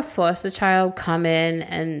have a foster child come in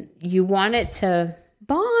and you want it to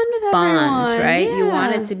bond with everyone, right? Yeah. You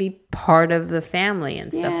want it to be part of the family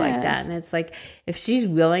and stuff like that. And it's like, if she's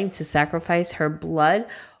willing to sacrifice her blood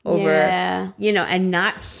over, you know, and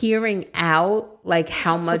not hearing out like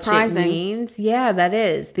how much it means. Yeah, that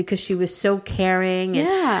is, because she was so caring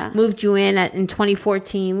and moved you in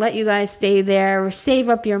 2014, let you guys stay there, save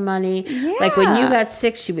up your money. Yeah. Like when you got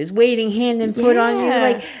sick, she was waiting hand and foot on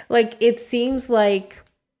you. Like it seems like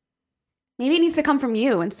maybe it needs to come from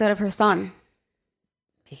you instead of her son.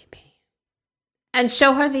 And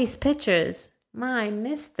show her these pictures. Ma, I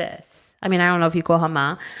miss this. I mean, I don't know if you call her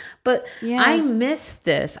Ma, but I miss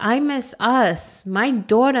this. I miss us. My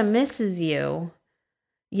daughter misses you.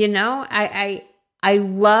 You know, I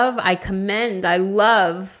love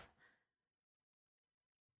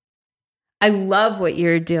what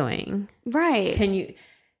you're doing. Right. Can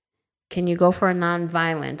you go for a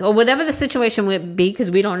nonviolent or whatever the situation would be?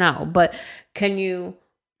 Because we don't know, but can you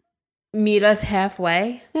meet us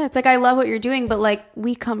halfway? Yeah, it's like, I love what you're doing, but like,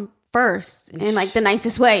 we come first in like the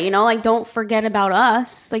nicest way, you know, like, don't forget about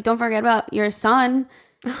us. Like, don't forget about your son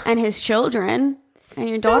and his children and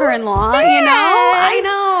your daughter-in-law, sad. You know? I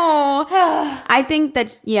know. I think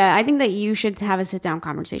that you should have a sit-down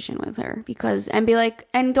conversation with her and be like,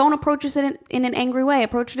 and don't approach it in an angry way.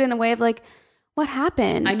 Approach it in a way of like, what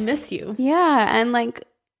happened? I miss you. Yeah. And like,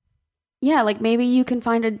 like maybe you can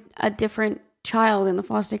find a different child in the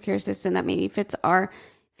foster care system that maybe fits our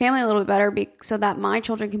family a little bit better so that my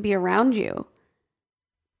children can be around you.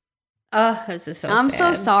 Oh, this is so I'm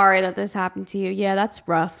sad. so sorry that this happened to you. Yeah, that's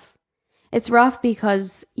rough. It's rough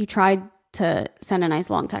because you tried to send a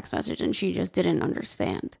nice long text message and she just didn't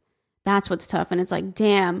understand. That's what's tough. And it's like,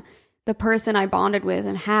 damn, the person I bonded with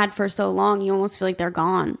and had for so long, you almost feel like they're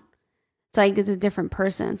gone. It's like, it's a different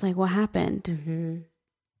person. It's like, what happened? Mm-hmm.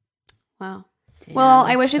 Wow. Damn, well,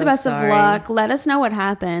 I wish you the best sorry. of luck. Let us know what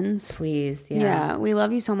happens. Please. Yeah, we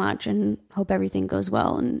love you so much and hope everything goes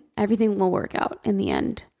well and everything will work out in the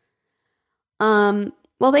end.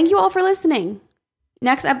 Well, thank you all for listening.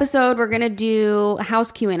 Next episode, we're going to do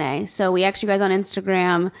house Q&A. So we asked you guys on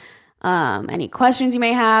Instagram any questions you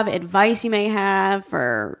may have, advice you may have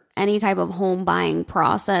for any type of home buying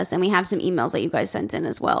process. And we have some emails that you guys sent in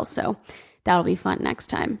as well. So that'll be fun next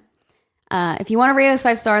time. If you want to rate us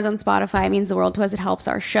 5 stars on Spotify, it means the world to us. It helps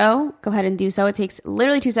our show. Go ahead and do so. It takes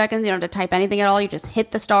literally 2 seconds. You don't have to type anything at all. You just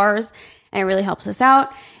hit the stars and it really helps us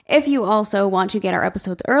out. If you also want to get our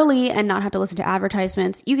episodes early and not have to listen to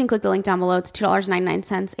advertisements, you can click the link down below. It's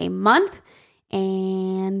 $2.99 a month.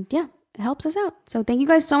 And yeah, it helps us out. So thank you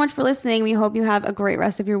guys so much for listening. We hope you have a great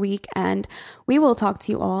rest of your week and we will talk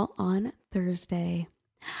to you all on Thursday.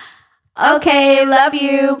 Okay, love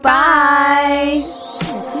you.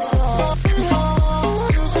 Bye.